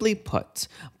 simply put,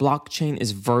 blockchain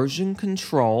is version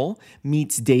control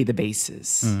meets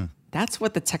databases. That's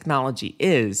what the technology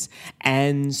is.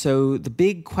 And so the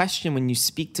big question when you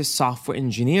speak to software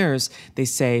engineers, they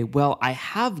say, well, I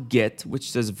have Git,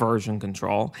 which does version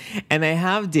control, and I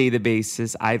have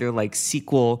databases, either like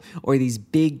SQL or these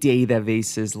big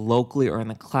databases locally or in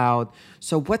the cloud.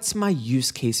 So what's my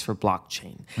use case for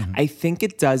blockchain? I think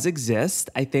it does exist.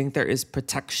 I think there is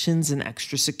protections and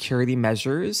extra security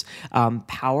measures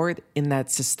powered in that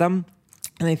system.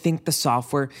 And I think the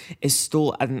software is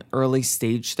still at an early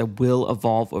stage that will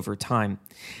evolve over time.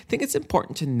 I think it's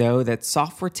important to know that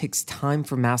software takes time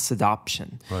for mass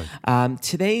adoption. Right.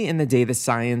 Today in the data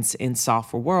science and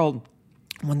software world,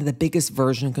 one of the biggest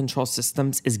version control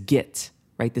systems is Git.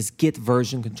 Right, this Git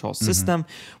version control system,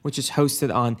 which is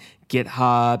hosted on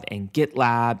GitHub and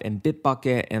GitLab and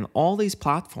Bitbucket and all these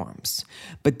platforms.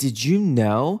 But did you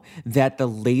know that the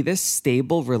latest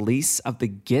stable release of the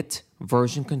Git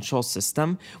version control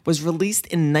system was released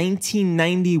in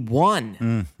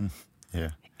 1991? Yeah.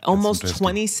 Almost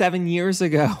 27 years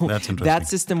ago, That's interesting. That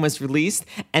system was released,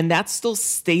 and that's still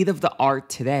state of the art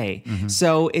today.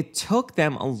 So it took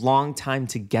them a long time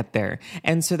to get there.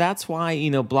 And so that's why,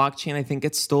 blockchain, I think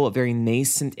it's still a very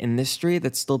nascent industry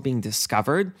that's still being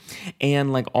discovered.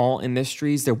 And like all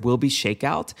industries, there will be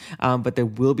shakeout, but there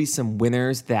will be some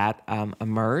winners that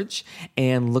emerge,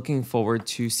 and looking forward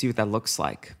to see what that looks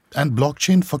like. And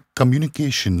blockchain for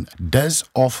communication does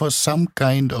offer some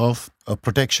kind of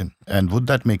protection. And would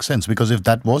that make sense? Because if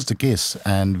that was the case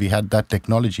and we had that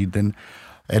technology, then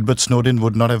Edward Snowden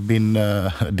would not have been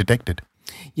detected.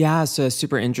 Yeah, so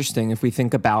super interesting. If we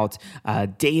think about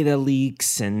data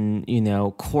leaks and,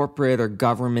 corporate or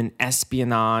government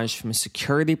espionage from a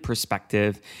security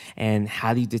perspective, and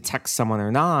how do you detect someone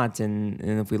or not? And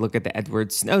if we look at the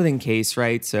Edward Snowden case,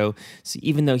 right? So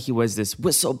even though he was this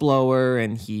whistleblower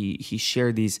and he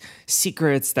shared these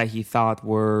secrets that he thought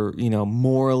were,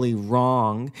 morally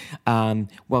wrong,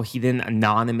 he didn't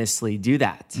anonymously do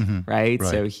that, right?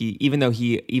 So even though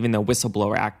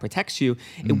Whistleblower Act protects you,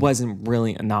 it wasn't really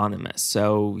anonymous.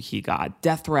 So he got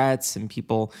death threats and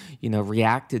people,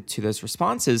 reacted to those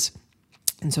responses.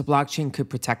 And so blockchain could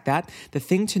protect that. The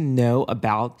thing to know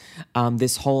about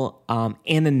this whole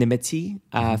anonymity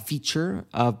feature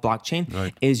of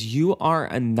blockchain is you are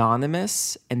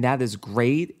anonymous, and that is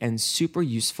great and super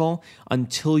useful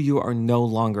until you are no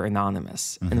longer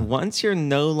anonymous. And once you're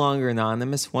no longer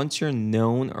anonymous, once you're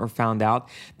known or found out,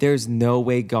 there's no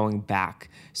way going back.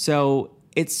 So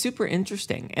it's super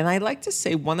interesting. And I like to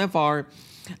say one of our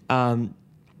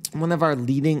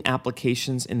leading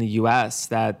applications in the US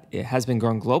that it has been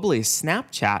growing globally is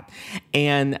Snapchat.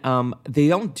 And they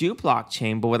don't do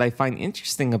blockchain, but what I find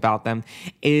interesting about them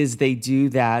is they do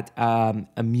that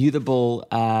immutable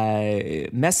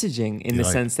messaging in the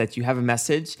sense that you have a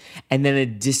message and then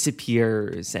it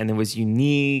disappears and it was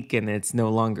unique and it's no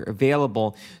longer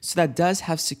available. So that does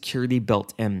have security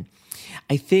built in.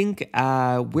 I think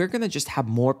we're going to just have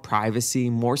more privacy,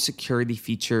 more security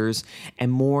features,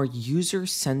 and more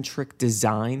user-centric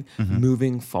design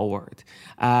moving forward.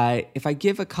 If I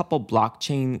give a couple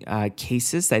blockchain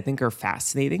cases that I think are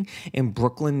fascinating, in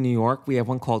Brooklyn, New York, we have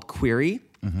one called Query.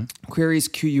 Query is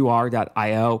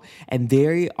Qur.io, and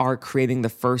they are creating the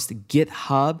first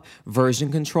GitHub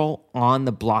version control on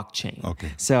the blockchain.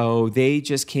 So they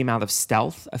just came out of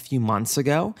Stealth a few months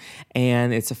ago,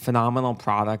 and it's a phenomenal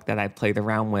product that I played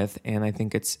around with, and I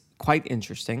think it's quite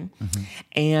interesting.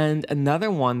 And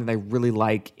another one that I really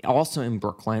like, also in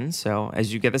Brooklyn. So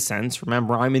as you get a sense,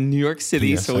 remember I'm in New York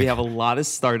City, so we have a lot of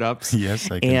startups. Yes,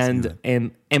 I can see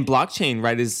that. And blockchain,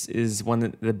 right, is one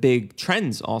of the big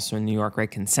trends also in New York, right?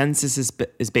 Consensus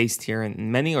is based here and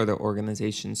many other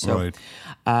organizations. So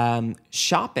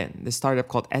Shopin, the startup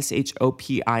called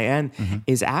SHOPIN,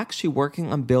 is actually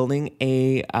working on building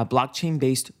a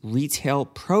blockchain-based retail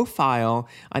profile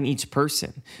on each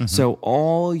person. So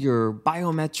all your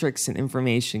biometrics and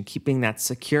information, keeping that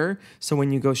secure. So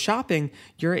when you go shopping,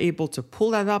 you're able to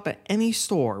pull that up at any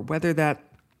store, whether that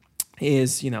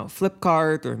is,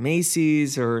 Flipkart or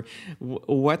Macy's or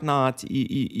whatnot.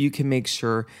 You can make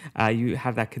sure you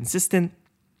have that consistent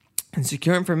and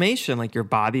secure information like your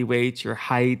body weight, your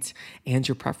height, and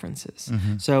your preferences.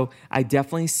 So I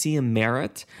definitely see a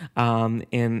merit,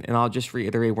 and I'll just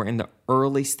reiterate, we're in the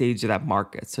early stage of that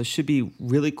market. So it should be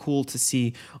really cool to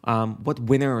see what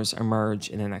winners emerge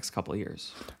in the next couple of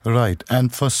years. Right.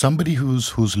 And for somebody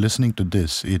who's listening to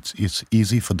this, it's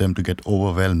easy for them to get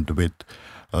overwhelmed with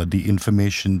the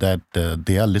information that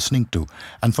they are listening to.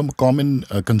 And from a common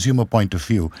consumer point of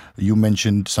view, you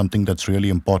mentioned something that's really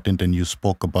important, and you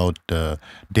spoke about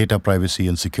data privacy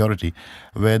and security,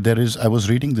 where I was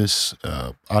reading this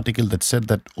article that said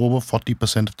that over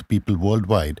 40% of the people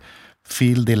worldwide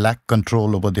feel they lack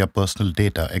control over their personal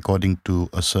data, according to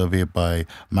a survey by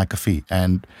McAfee.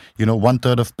 And,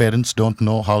 1/3 of parents don't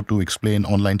know how to explain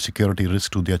online security risks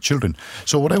to their children.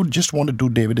 So what I would just want to do,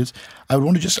 David, is I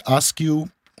want to just ask you,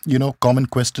 common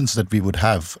questions that we would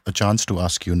have a chance to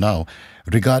ask you now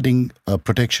regarding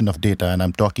protection of data. And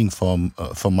I'm talking from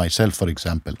myself, for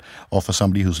example, or for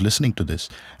somebody who's listening to this.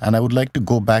 And I would like to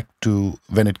go back to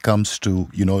when it comes to,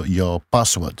 your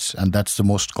passwords. And that's the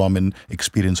most common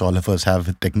experience all of us have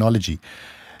with technology.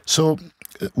 So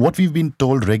what we've been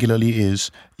told regularly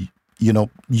is,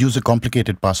 use a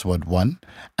complicated password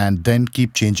and then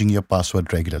keep changing your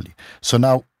password regularly. So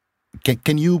now,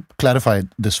 can you clarify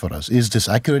this for us? Is this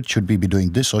accurate? Should we be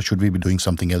doing this, or should we be doing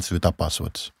something else with our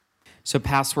passwords? So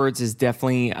passwords is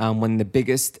definitely one of the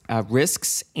biggest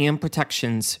risks and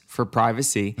protections for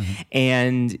privacy.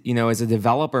 And, as a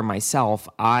developer myself,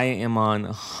 I am on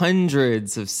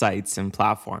hundreds of sites and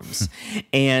platforms.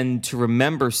 And to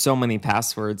remember so many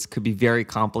passwords could be very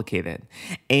complicated.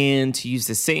 And to use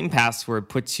the same password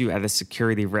puts you at a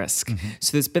security risk.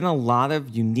 So there's been a lot of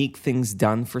unique things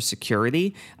done for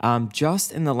security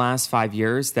just in the last 5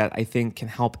 years that I think can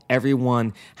help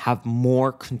everyone have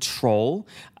more control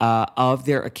of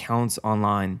their accounts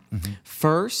online.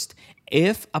 First,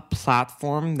 If a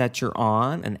platform that you're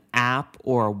on, an app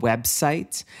or a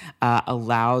website,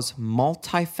 allows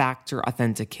multi-factor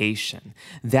authentication,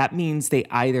 that means they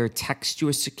either text you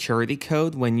a security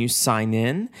code when you sign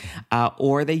in,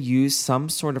 or they use some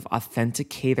sort of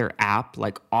authenticator app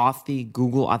like Authy,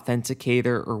 Google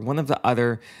Authenticator, or one of the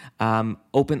other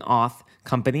OpenAuth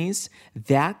companies,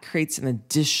 that creates an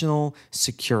additional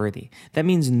security. That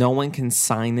means no one can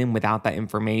sign in without that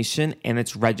information, and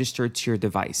it's registered to your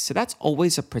device. So that's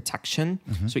always a protection.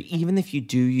 So even if you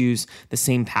do use the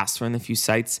same password in a few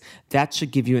sites, that should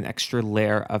give you an extra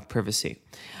layer of privacy.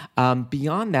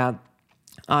 Beyond that,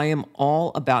 I am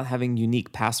all about having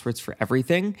unique passwords for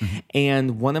everything.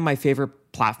 And one of my favorite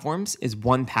platforms is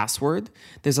 1Password.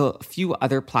 There's a few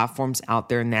other platforms out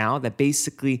there now that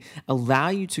basically allow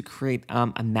you to create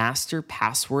a master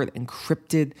password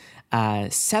encrypted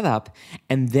setup,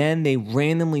 and then they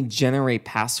randomly generate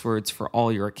passwords for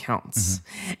all your accounts.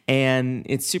 And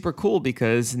it's super cool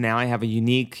because now I have a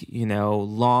unique,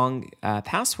 long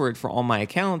password for all my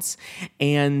accounts.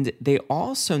 And they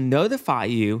also notify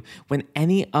you when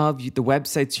any of the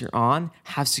websites you're on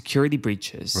have security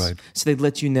breaches. Right. So they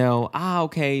let you know,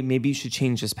 okay, maybe you should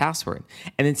change this password.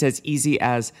 And it's as easy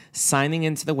as signing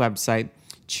into the website,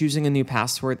 choosing a new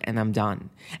password, and I'm done.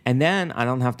 And then I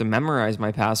don't have to memorize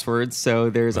my passwords, so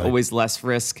there's always less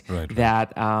risk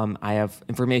that I have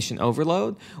information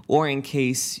overload, or in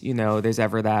case, there's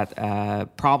ever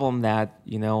that problem that,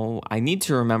 I need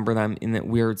to remember them in a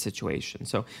weird situation.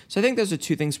 So I think those are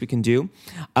two things we can do.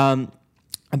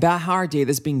 About how our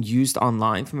data is being used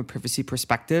online from a privacy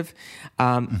perspective,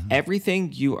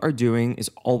 everything you are doing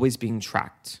is always being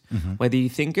tracked. Whether you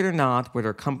think it or not,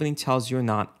 whether a company tells you or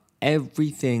not,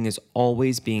 everything is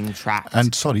always being tracked.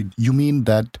 And sorry, you mean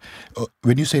that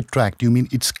when you say tracked, you mean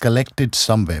it's collected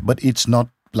somewhere, but it's not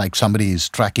like somebody is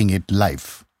tracking it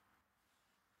live.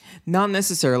 Not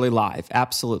necessarily live,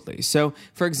 absolutely. So,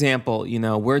 for example,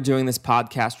 we're doing this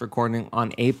podcast recording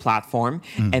on a platform,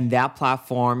 and that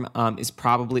platform is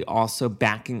probably also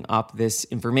backing up this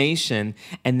information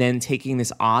and then taking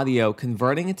this audio,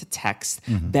 converting it to text,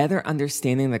 better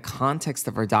understanding the context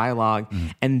of our dialogue,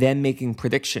 and then making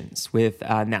predictions with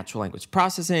natural language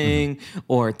processing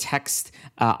or text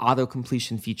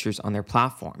auto-completion features on their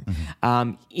platform.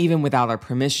 Even without our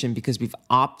permission, because we've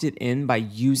opted in by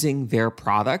using their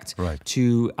product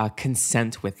to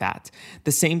consent with that.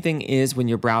 The same thing is when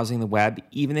you're browsing the web,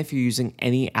 even if you're using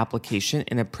any application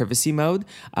in a privacy mode,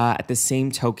 at the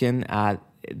same token,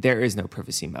 there is no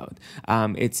privacy mode.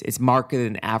 It's marketed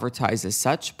and advertised as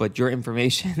such, but your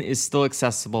information is still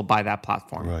accessible by that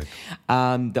platform.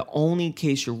 The only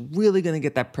case you're really going to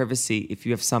get that privacy if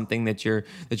you have something that you're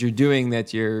doing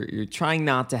that you're trying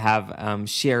not to have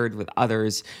shared with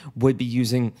others would be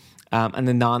using an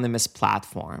anonymous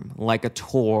platform like a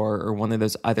Tor or one of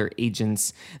those other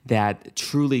agents that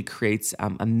truly creates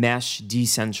a mesh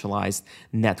decentralized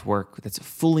network that's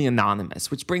fully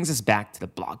anonymous, which brings us back to the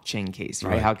blockchain case,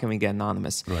 right? How can we get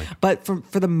anonymous? But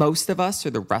for the most of us or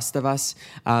the rest of us,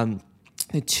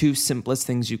 the two simplest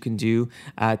things you can do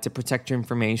to protect your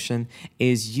information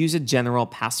is use a general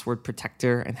password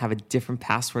protector and have a different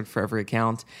password for every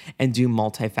account and do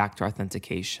multi-factor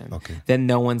authentication. Then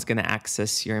no one's going to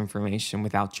access your information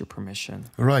without your permission.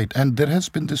 Right. And there has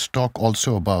been this talk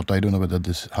also about, I don't know whether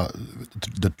this,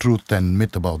 the truth and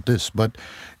myth about this, but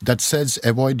that says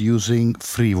avoid using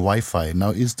free Wi-Fi.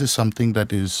 Now, is this something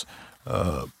that is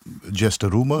just a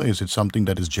rumor? Is it something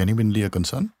that is genuinely a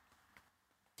concern?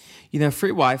 Free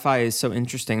Wi-Fi is so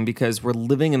interesting because we're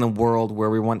living in a world where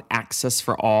we want access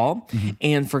for all.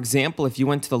 And for example, if you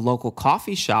went to the local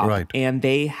coffee shop and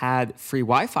they had free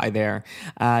Wi-Fi there,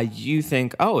 you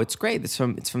think, oh, it's great. It's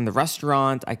from the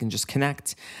restaurant. I can just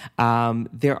connect.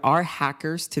 There are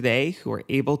hackers today who are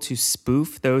able to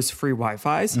spoof those free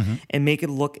Wi-Fis and make it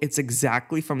look it's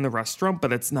exactly from the restaurant,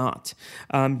 but it's not.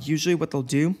 Usually what they'll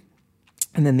do,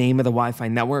 in the name of the Wi-Fi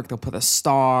network, they'll put a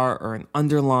star or an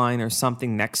underline or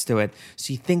something next to it.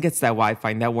 So you think it's that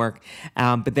Wi-Fi network.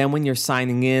 But then when you're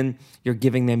signing in, you're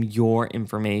giving them your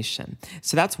information.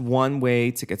 So that's one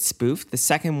way to get spoofed. The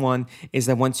second one is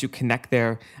that once you connect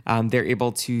there, they're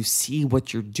able to see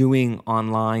what you're doing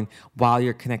online while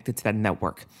you're connected to that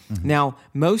network. Now,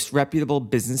 most reputable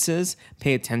businesses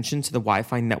pay attention to the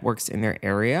Wi-Fi networks in their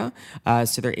area.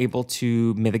 So they're able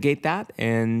to mitigate that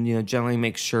and generally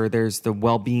make sure there's the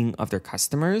well-being of their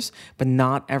customers, but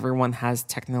not everyone has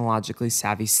technologically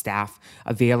savvy staff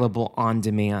available on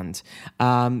demand.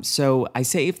 So I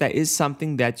say if that is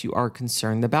something that you are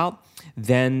concerned about,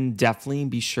 then definitely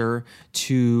be sure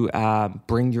to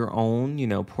bring your own,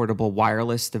 portable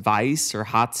wireless device or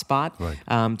hotspot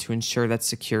to ensure that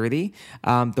security.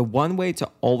 The one way to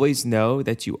always know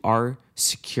that you are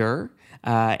secure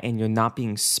and you're not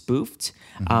being spoofed,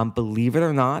 believe it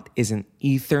or not, is an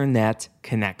Ethernet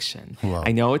connection. Wow.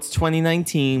 I know it's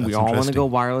 2019. That's we all want to interesting. go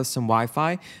wireless and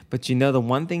Wi-Fi, but the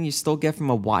one thing you still get from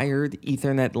a wired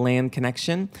Ethernet LAN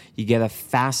connection, you get a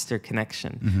faster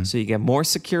connection. So you get more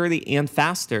security and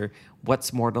faster.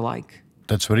 What's more to like?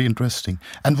 That's very interesting.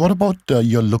 And what about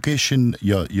your location,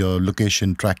 your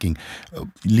location tracking,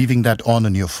 leaving that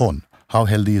on your phone? How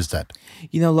healthy is that?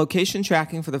 Location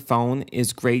tracking for the phone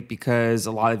is great because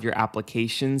a lot of your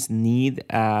applications need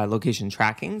location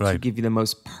tracking to give you the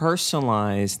most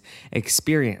personalized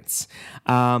experience.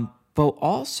 But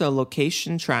also,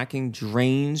 location tracking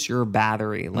drains your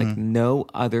battery like no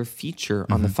other feature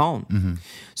on the phone.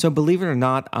 So believe it or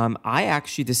not, I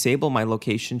actually disable my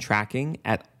location tracking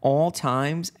at all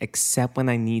times except when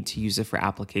I need to use it for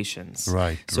applications.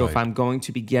 So if I'm going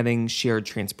to be getting shared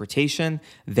transportation,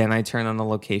 then I turn on the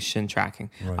location tracking.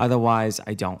 Otherwise,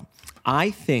 I don't.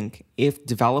 I think if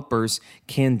developers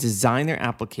can design their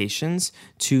applications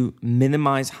to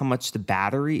minimize how much the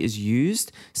battery is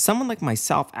used, someone like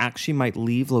myself actually might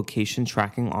leave location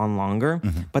tracking on longer,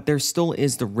 but there still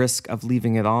is the risk of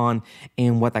leaving it on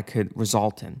and what that could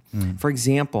result in. For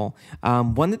example,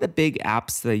 one of the big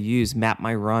apps that I use, Map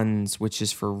My Runs, which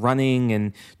is for running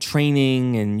and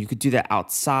training, and you could do that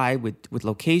outside with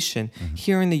location,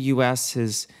 here in the US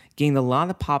has gained a lot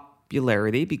of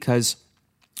popularity because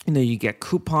you get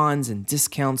coupons and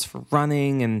discounts for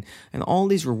running and all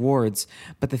these rewards.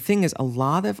 But the thing is, a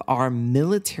lot of our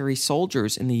military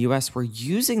soldiers in the U.S. were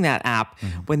using that app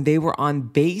when they were on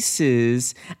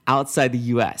bases outside the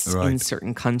U.S. in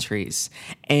certain countries.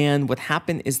 And what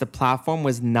happened is the platform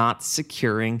was not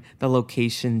securing the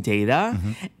location data.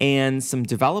 And some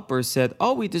developers said,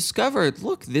 we discovered,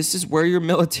 look, this is where your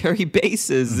military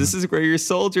base is. This is where your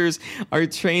soldiers are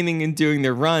training and doing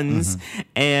their runs.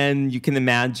 And you can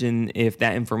imagine if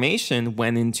that information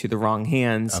went into the wrong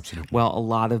hands, well, a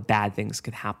lot of bad things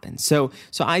could happen. So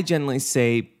I generally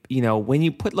say, when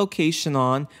you put location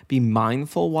on, be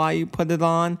mindful why you put it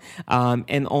on,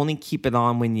 and only keep it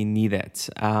on when you need it.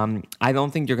 I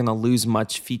don't think you're going to lose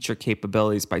much feature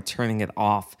capabilities by turning it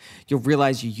off. You'll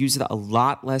realize you use it a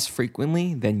lot less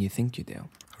frequently than you think you do.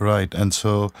 Right. And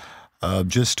so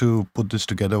just to put this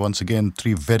together once again,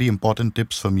 3 very important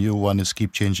tips from you. One is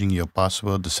keep changing your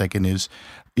password. The second is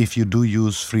if you do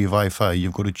use free Wi-Fi,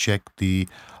 you've got to check the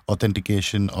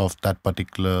authentication of that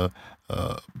particular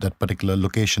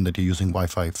location that you're using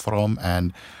Wi-Fi from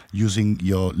and using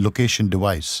your location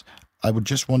device. I would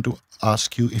just want to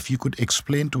ask you if you could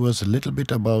explain to us a little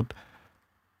bit about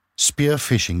spear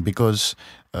phishing, because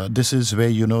this is where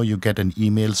you get an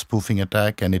email spoofing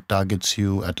attack and it targets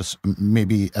you at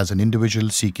maybe as an individual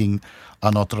seeking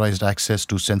unauthorized access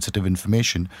to sensitive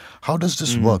information. How does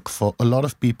this work? For a lot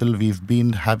of people, we've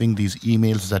been having these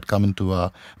emails that come into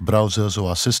our browsers or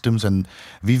our systems, and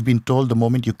we've been told the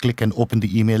moment you click and open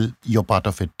the email, you're part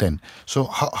of it then. So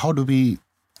how do we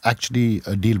actually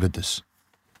deal with this?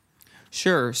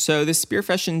 Sure. So the spear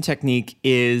phishing technique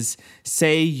is,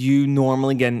 say you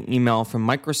normally get an email from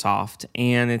Microsoft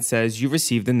and it says you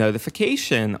received a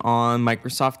notification on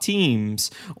Microsoft Teams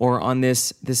or on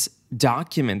this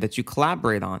document that you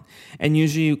collaborate on. And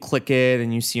usually you click it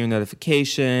and you see your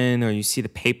notification or you see the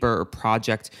paper or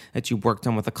project that you worked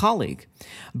on with a colleague.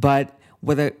 But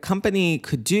what a company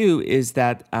could do is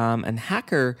that a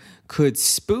hacker could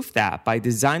spoof that by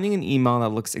designing an email that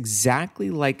looks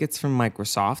exactly like it's from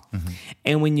Microsoft.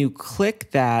 And when you click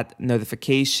that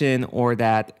notification or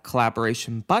that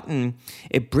collaboration button,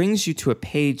 it brings you to a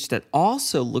page that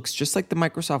also looks just like the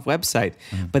Microsoft website,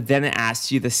 but then it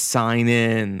asks you to sign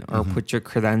in or put your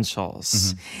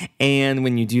credentials. And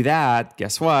when you do that,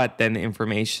 guess what? Then the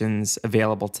information's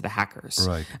available to the hackers.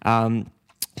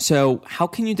 So how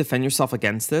can you defend yourself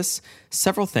against this?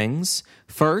 Several things.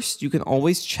 First, you can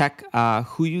always check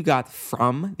who you got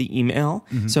from the email.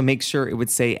 So make sure it would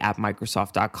say at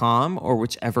Microsoft.com or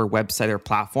whichever website or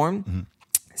platform.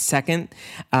 Second,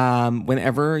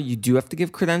 whenever you do have to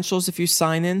give credentials, if you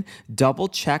sign in, double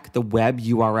check the web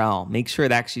URL. Make sure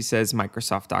it actually says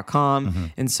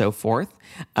Microsoft.com and so forth.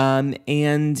 And,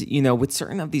 with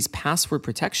certain of these password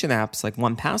protection apps like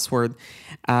 1Password,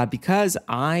 because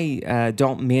I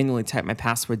don't manually type my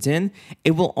passwords in,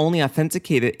 it will only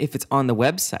authenticate it if it's on the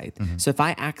website. So if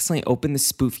I accidentally open the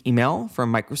spoof email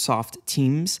from Microsoft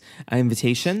Teams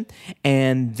invitation,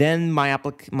 and then my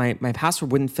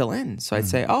password wouldn't fill in. So I'd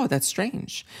say, oh, that's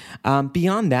strange.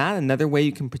 Beyond that, another way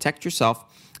you can protect yourself,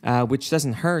 which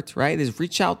doesn't hurt, right, is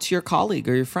reach out to your colleague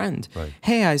or your friend. Right.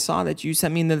 Hey, I saw that you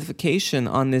sent me a notification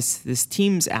on this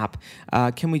Teams app.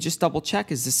 Can we just double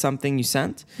check? Is this something you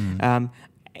sent?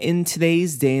 In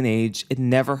today's day and age, it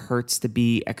never hurts to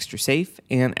be extra safe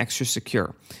and extra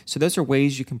secure. So those are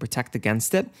ways you can protect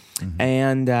against it.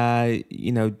 And,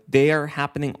 they are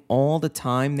happening all the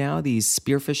time now, these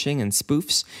spear phishing and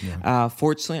spoofs.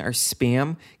 Fortunately, our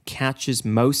spam catches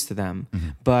most of them.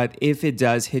 But if it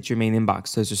does hit your main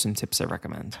inbox, those are some tips I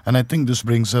recommend. And I think this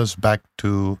brings us back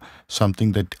to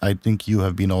something that I think you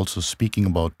have been also speaking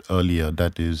about earlier,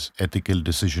 that is ethical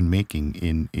decision making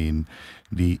in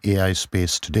the AI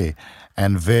space today,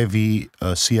 and where we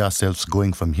see ourselves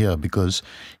going from here. Because,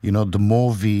 the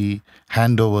more we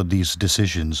hand over these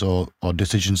decisions or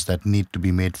decisions that need to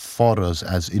be made for us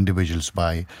as individuals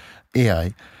by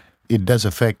AI, it does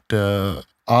affect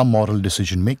our moral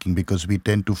decision making, because we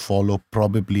tend to follow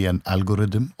probably an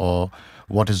algorithm or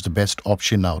what is the best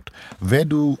option out. Where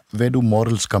do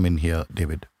morals come in here,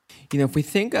 David? If we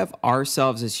think of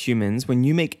ourselves as humans, when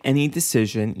you make any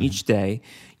decision each day,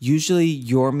 usually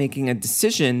you're making a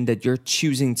decision that you're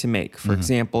choosing to make. For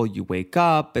example, you wake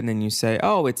up and then you say,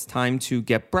 oh, it's time to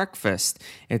get breakfast.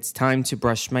 It's time to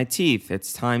brush my teeth.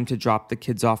 It's time to drop the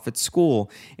kids off at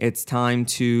school. It's time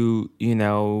to,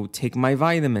 take my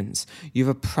vitamins. You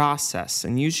have a process,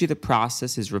 and usually the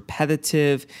process is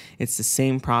repetitive. It's the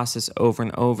same process over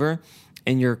and over.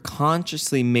 And you're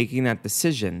consciously making that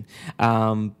decision.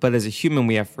 But as a human,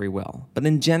 we have free will. But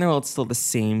in general, it's still the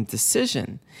same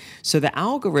decision. So the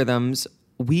algorithms,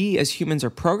 we as humans are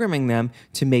programming them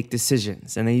to make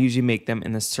decisions. And they usually make them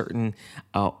in a certain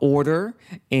order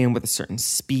and with a certain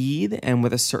speed and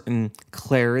with a certain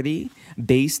clarity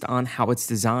based on how it's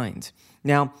designed.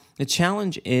 Now, the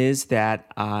challenge is that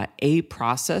a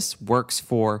process works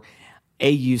for a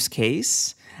use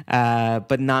case,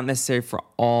 but not necessarily for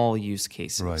all use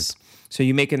cases. Right. So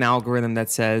you make an algorithm that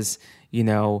says,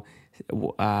 remind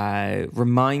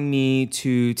me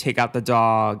to take out the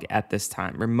dog at this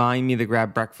time. Remind me to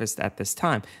grab breakfast at this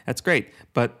time. That's great.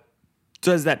 But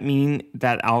does that mean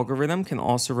that algorithm can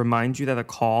also remind you that a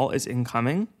call is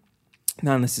incoming?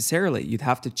 Not necessarily. You'd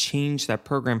have to change that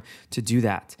program to do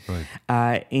that.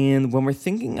 Right. And when we're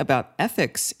thinking about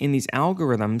ethics in these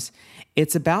algorithms,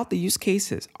 it's about the use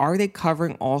cases. Are they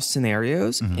covering all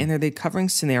scenarios? And are they covering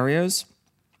scenarios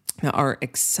that are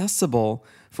accessible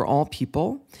for all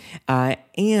people?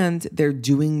 And they're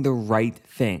doing the right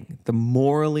thing, the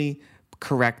morally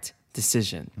correct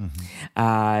decision.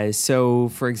 So,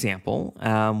 for example,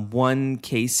 one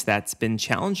case that's been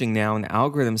challenging now in the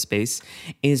algorithm space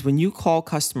is when you call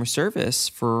customer service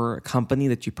for a company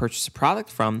that you purchase a product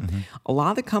from, a lot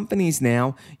of the companies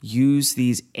now use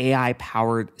these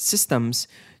AI-powered systems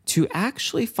to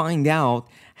actually find out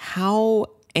how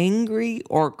angry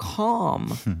or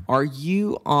calm are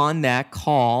you on that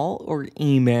call or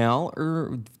email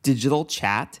or digital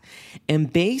chat.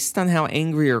 And based on how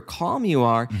angry or calm you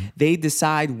are, they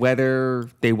decide whether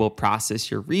they will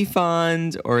process your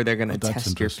refund or they're going to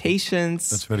test your patience.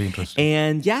 That's very interesting.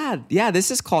 And this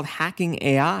is called hacking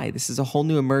AI. This is a whole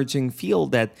new emerging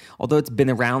field that, although it's been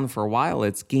around for a while,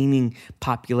 it's gaining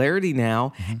popularity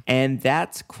now. And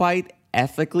that's quite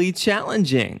ethically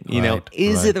challenging.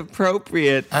 Is it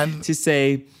appropriate to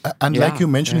say? And like you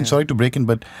mentioned, sorry to break in,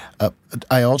 but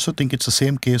I also think it's the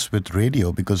same case with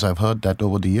radio, because I've heard that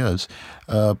over the years,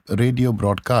 radio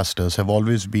broadcasters have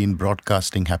always been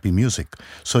broadcasting happy music.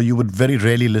 So you would very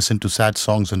rarely listen to sad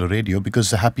songs on the radio,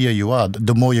 because the happier you are,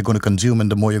 the more you're going to consume and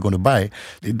the more you're going to buy.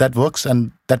 That works,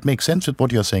 and that makes sense with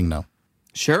what you're saying now.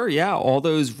 Sure, yeah. All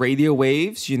those radio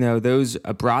waves, those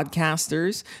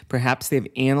broadcasters, perhaps they have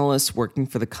analysts working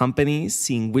for the companies,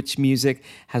 seeing which music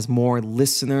has more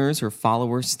listeners or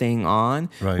followers staying on,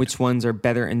 which ones are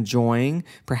better enjoying.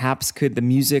 Perhaps could the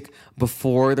music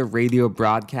before the radio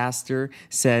broadcaster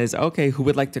says, okay, who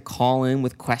would like to call in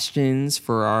with questions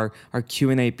for our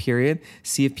Q&A period,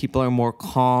 see if people are more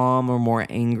calm or more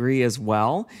angry as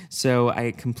well. So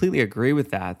I completely agree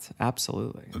with that.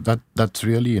 Absolutely. That's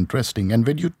really interesting. And And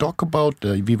when you talk about,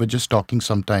 we were just talking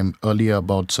sometime earlier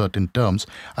about certain terms,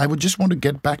 I would just want to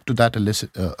get back to that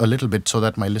a little bit so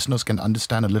that my listeners can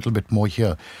understand a little bit more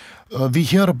here. We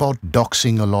hear about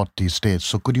doxing a lot these days.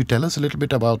 So could you tell us a little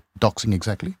bit about doxing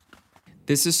exactly?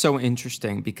 This is so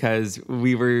interesting because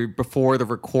we were, before the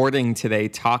recording today,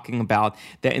 talking about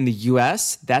that in the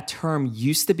US, that term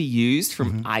used to be used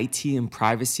from IT and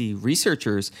privacy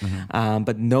researchers,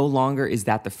 but no longer is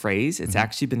that the phrase. It's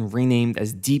actually been renamed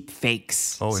as deep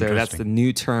fakes. Oh, so that's the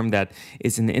new term that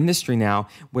is in the industry now,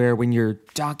 where when your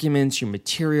documents, your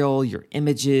material, your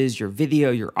images, your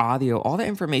video, your audio, all that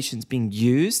information is being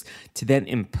used to then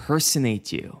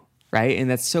impersonate you. Right? And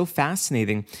that's so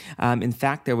fascinating. In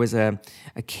fact, there was a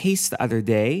case the other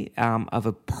day of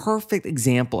a perfect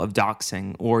example of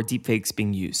doxing or deepfakes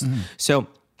being used. So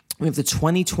we have the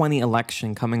 2020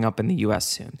 election coming up in the U.S.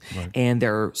 soon. Right. And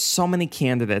there are so many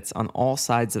candidates on all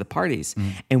sides of the parties.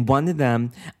 And one of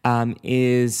them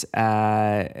is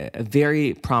a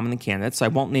very prominent candidate. So I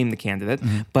won't name the candidate.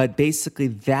 But basically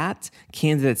that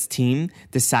candidate's team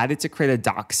decided to create a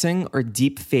doxing or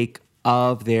deepfake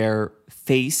of their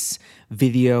face,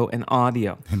 video, and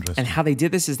audio. And how they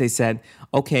did this is they said,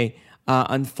 okay,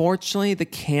 unfortunately, the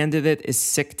candidate is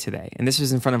sick today. And this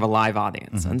was in front of a live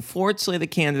audience. Unfortunately, the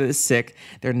candidate is sick.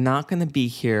 They're not going to be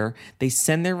here. They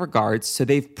send their regards. So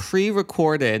they've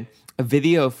pre-recorded a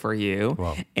video for you.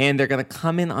 Wow. And they're going to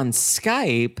come in on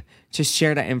Skype to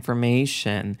share that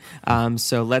information.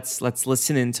 So let's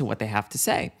listen into what they have to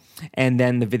say. And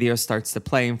then the video starts to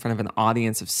play in front of an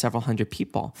audience of several hundred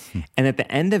people. And at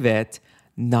the end of it,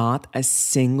 not a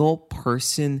single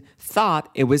person thought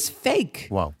it was fake.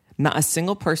 Wow. Not a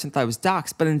single person thought it was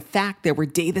doxed. But in fact, there were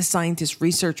data scientists,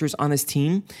 researchers on his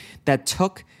team that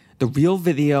took the real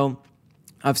video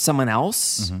of someone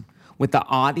else with the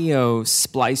audio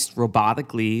spliced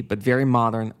robotically, but very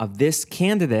modern, of this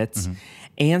candidate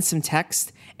and some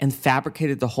text and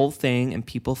fabricated the whole thing, and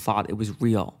people thought it was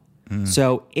real.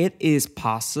 So it is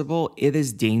possible. It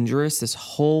is dangerous. This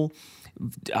whole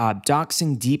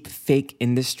doxing deep fake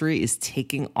industry is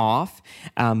taking off,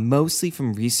 mostly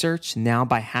from research, now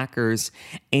by hackers.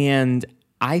 And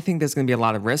I think there's going to be a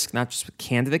lot of risk, not just with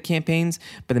candidate campaigns,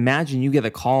 but imagine you get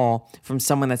a call from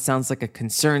someone that sounds like a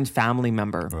concerned family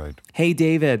member. Right. Hey,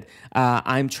 David,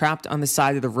 I'm trapped on the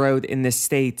side of the road in this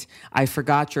state. I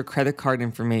forgot your credit card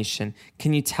information.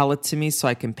 Can you tell it to me so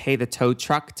I can pay the tow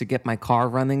truck to get my car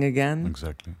running again?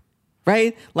 Exactly.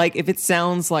 Right? Like, if it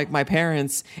sounds like my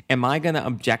parents, am I going to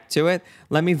object to it?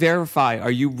 Let me verify. Are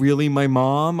you really my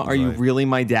mom? Are you really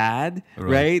my dad?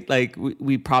 Right? Like,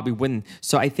 we probably wouldn't.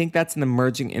 So I think that's an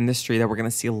emerging industry that we're going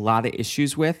to see a lot of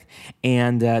issues with.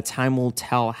 And time will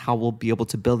tell how we'll be able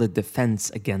to build a defense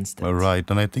against it. Right.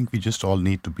 And I think we just all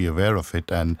need to be aware of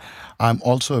it. And I'm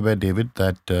also aware, David,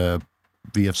 that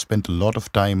we have spent a lot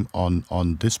of time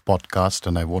on this podcast,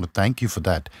 and I want to thank you for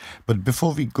that. But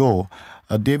before we go,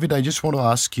 David, I just want to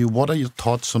ask you, what are your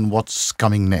thoughts on what's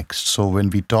coming next? So when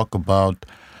we talk about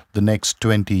the next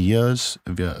 20 years,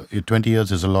 20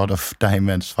 years is a lot of time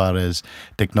as far as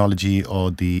technology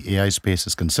or the AI space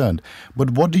is concerned.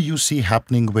 But what do you see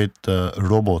happening with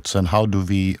robots, and how do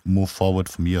we move forward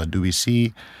from here? Do we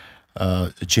see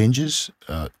changes,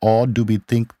 or do we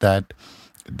think that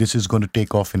this is going to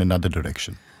take off in another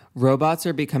direction? Robots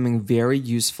are becoming very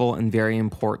useful and very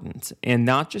important, and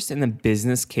not just in a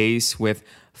business case with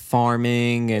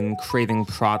farming and creating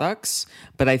products,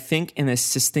 but I think in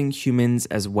assisting humans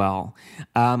as well.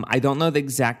 I don't know the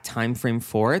exact time frame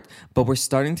for it, but we're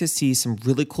starting to see some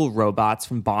really cool robots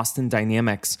from Boston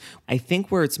Dynamics. I think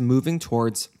where it's moving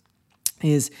towards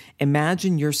is,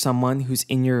 imagine you're someone who's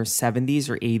in your 70s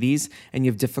or 80s and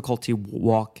you have difficulty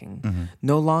walking.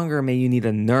 No longer may you need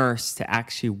a nurse to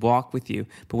actually walk with you,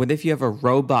 but what if you have a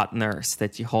robot nurse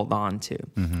that you hold on to?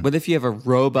 What if you have a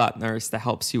robot nurse that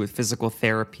helps you with physical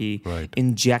therapy,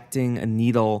 injecting a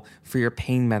needle for your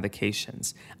pain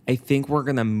medications? I think we're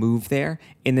going to move there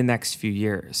in the next few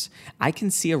years. I can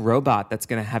see a robot that's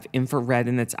going to have infrared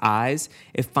in its eyes.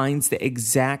 It finds the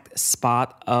exact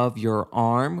spot of your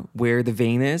arm where the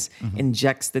vein is,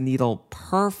 injects the needle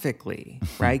perfectly,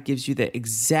 right? Gives you the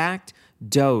exact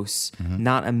dose,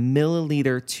 not a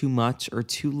milliliter too much or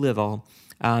too little,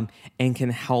 and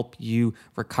can help you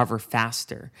recover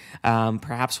faster.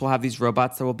 Perhaps we'll have these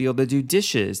robots that will be able to do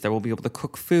dishes, that will be able to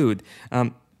cook food.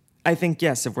 I think,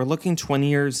 yes, if we're looking 20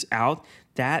 years out,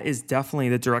 that is definitely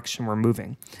the direction we're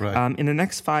moving. In the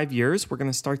next 5 years, we're going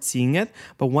to start seeing it.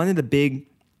 But one of the big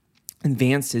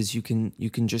advances you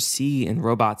can just see in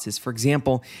robots is, for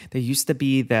example, there used to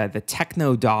be the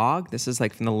Techno Dog. This is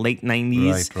like from the late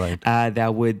 90s. Right.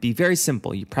 That would be very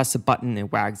simple. You press a button,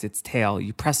 it wags its tail.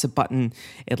 You press a button,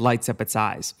 it lights up its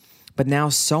eyes. But now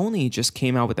Sony just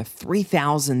came out with a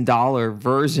 $3,000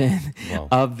 version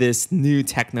of this new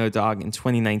Techno Dog in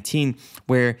 2019,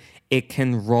 where it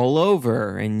can roll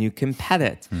over and you can pet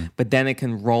it, but then it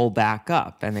can roll back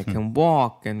up and it can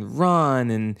walk and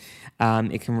run and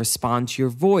it can respond to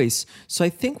your voice. So I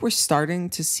think we're starting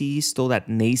to see still that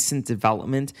nascent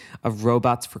development of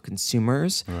robots for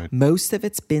consumers. Right. Most of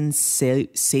it's been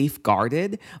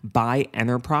safeguarded by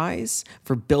enterprise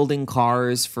for building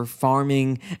cars, for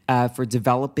farming, for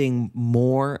developing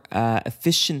more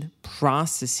efficient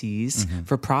processes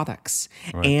for products.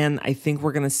 Right. And I think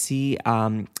we're going to see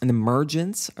an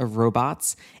emergence of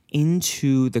robots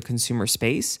into the consumer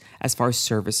space as far as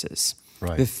services.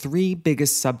 Right. The three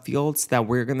biggest subfields that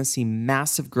we're going to see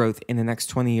massive growth in the next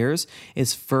 20 years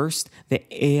is first, the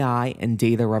AI and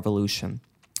data revolution.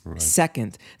 Right.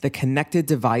 Second, the connected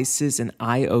devices and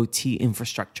IoT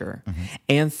infrastructure.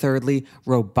 And thirdly,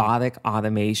 robotic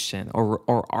automation or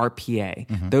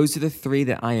RPA. Those are the three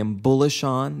that I am bullish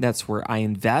on. That's where I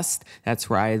invest. That's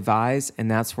where I advise. And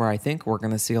that's where I think we're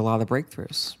going to see a lot of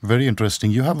breakthroughs. Very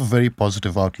interesting. You have a very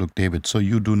positive outlook, David. So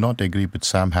you do not agree with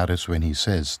Sam Harris when he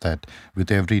says that with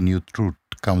every new truth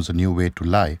comes a new way to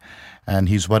lie. And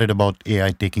he's worried about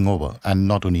AI taking over. And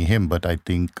not only him, but I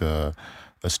think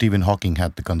Stephen Hawking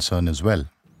had the concern as well.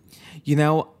 You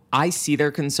know, I see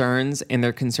their concerns, and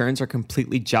their concerns are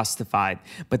completely justified.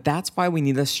 But that's why we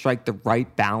need to strike the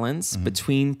right balance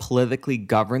between politically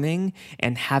governing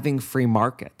and having free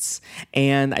markets.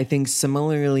 And I think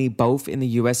similarly, both in the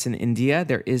US and India,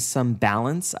 there is some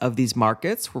balance of these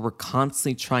markets where we're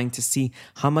constantly trying to see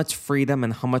how much freedom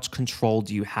and how much control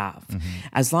do you have.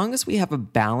 As long as we have a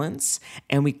balance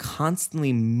and we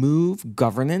constantly move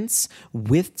governance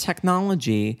with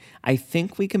technology, I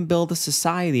think we can build a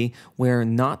society where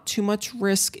not too much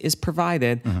risk is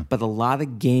provided, but a lot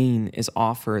of gain is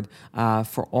offered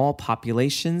for all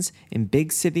populations in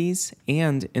big cities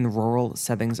and in rural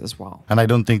settings as well. And I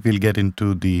don't think we'll get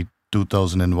into the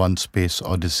 2001 Space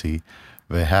Odyssey,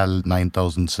 where HAL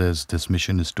 9000 says this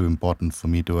mission is too important for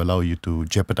me to allow you to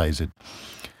jeopardize it.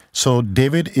 So,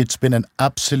 David, it's been an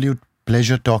absolute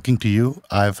pleasure talking to you.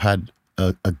 I've had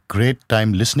a great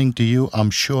time listening to you. I'm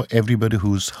sure everybody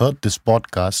who's heard this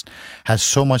podcast has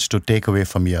so much to take away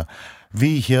from here.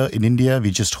 We here in India, we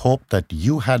just hope that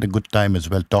you had a good time as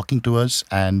well talking to us,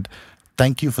 and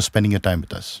thank you for spending your time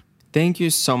with us. Thank you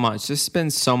so much. This has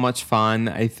been so much fun.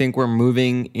 I think we're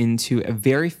moving into a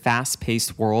very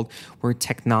fast-paced world where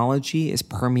technology is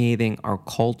permeating our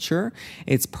culture,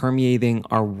 it's permeating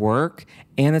our work,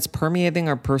 and it's permeating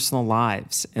our personal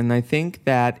lives. And I think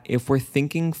that if we're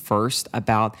thinking first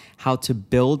about how to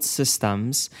build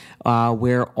systems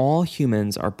where all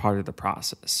humans are part of the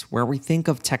process, where we think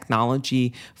of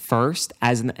technology first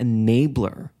as an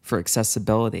enabler for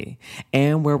accessibility,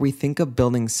 and where we think of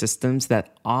building systems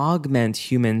that augment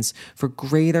humans for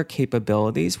greater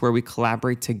capabilities, where we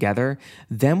collaborate together,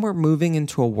 then we're moving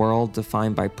into a world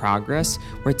defined by progress,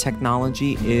 where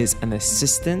technology is an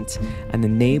assistant, an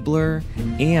enabler,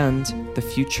 and the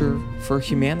future for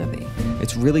humanity.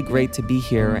 It's really great to be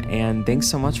here, and thanks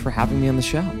so much for having me on the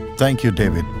show. Thank you,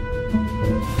 David.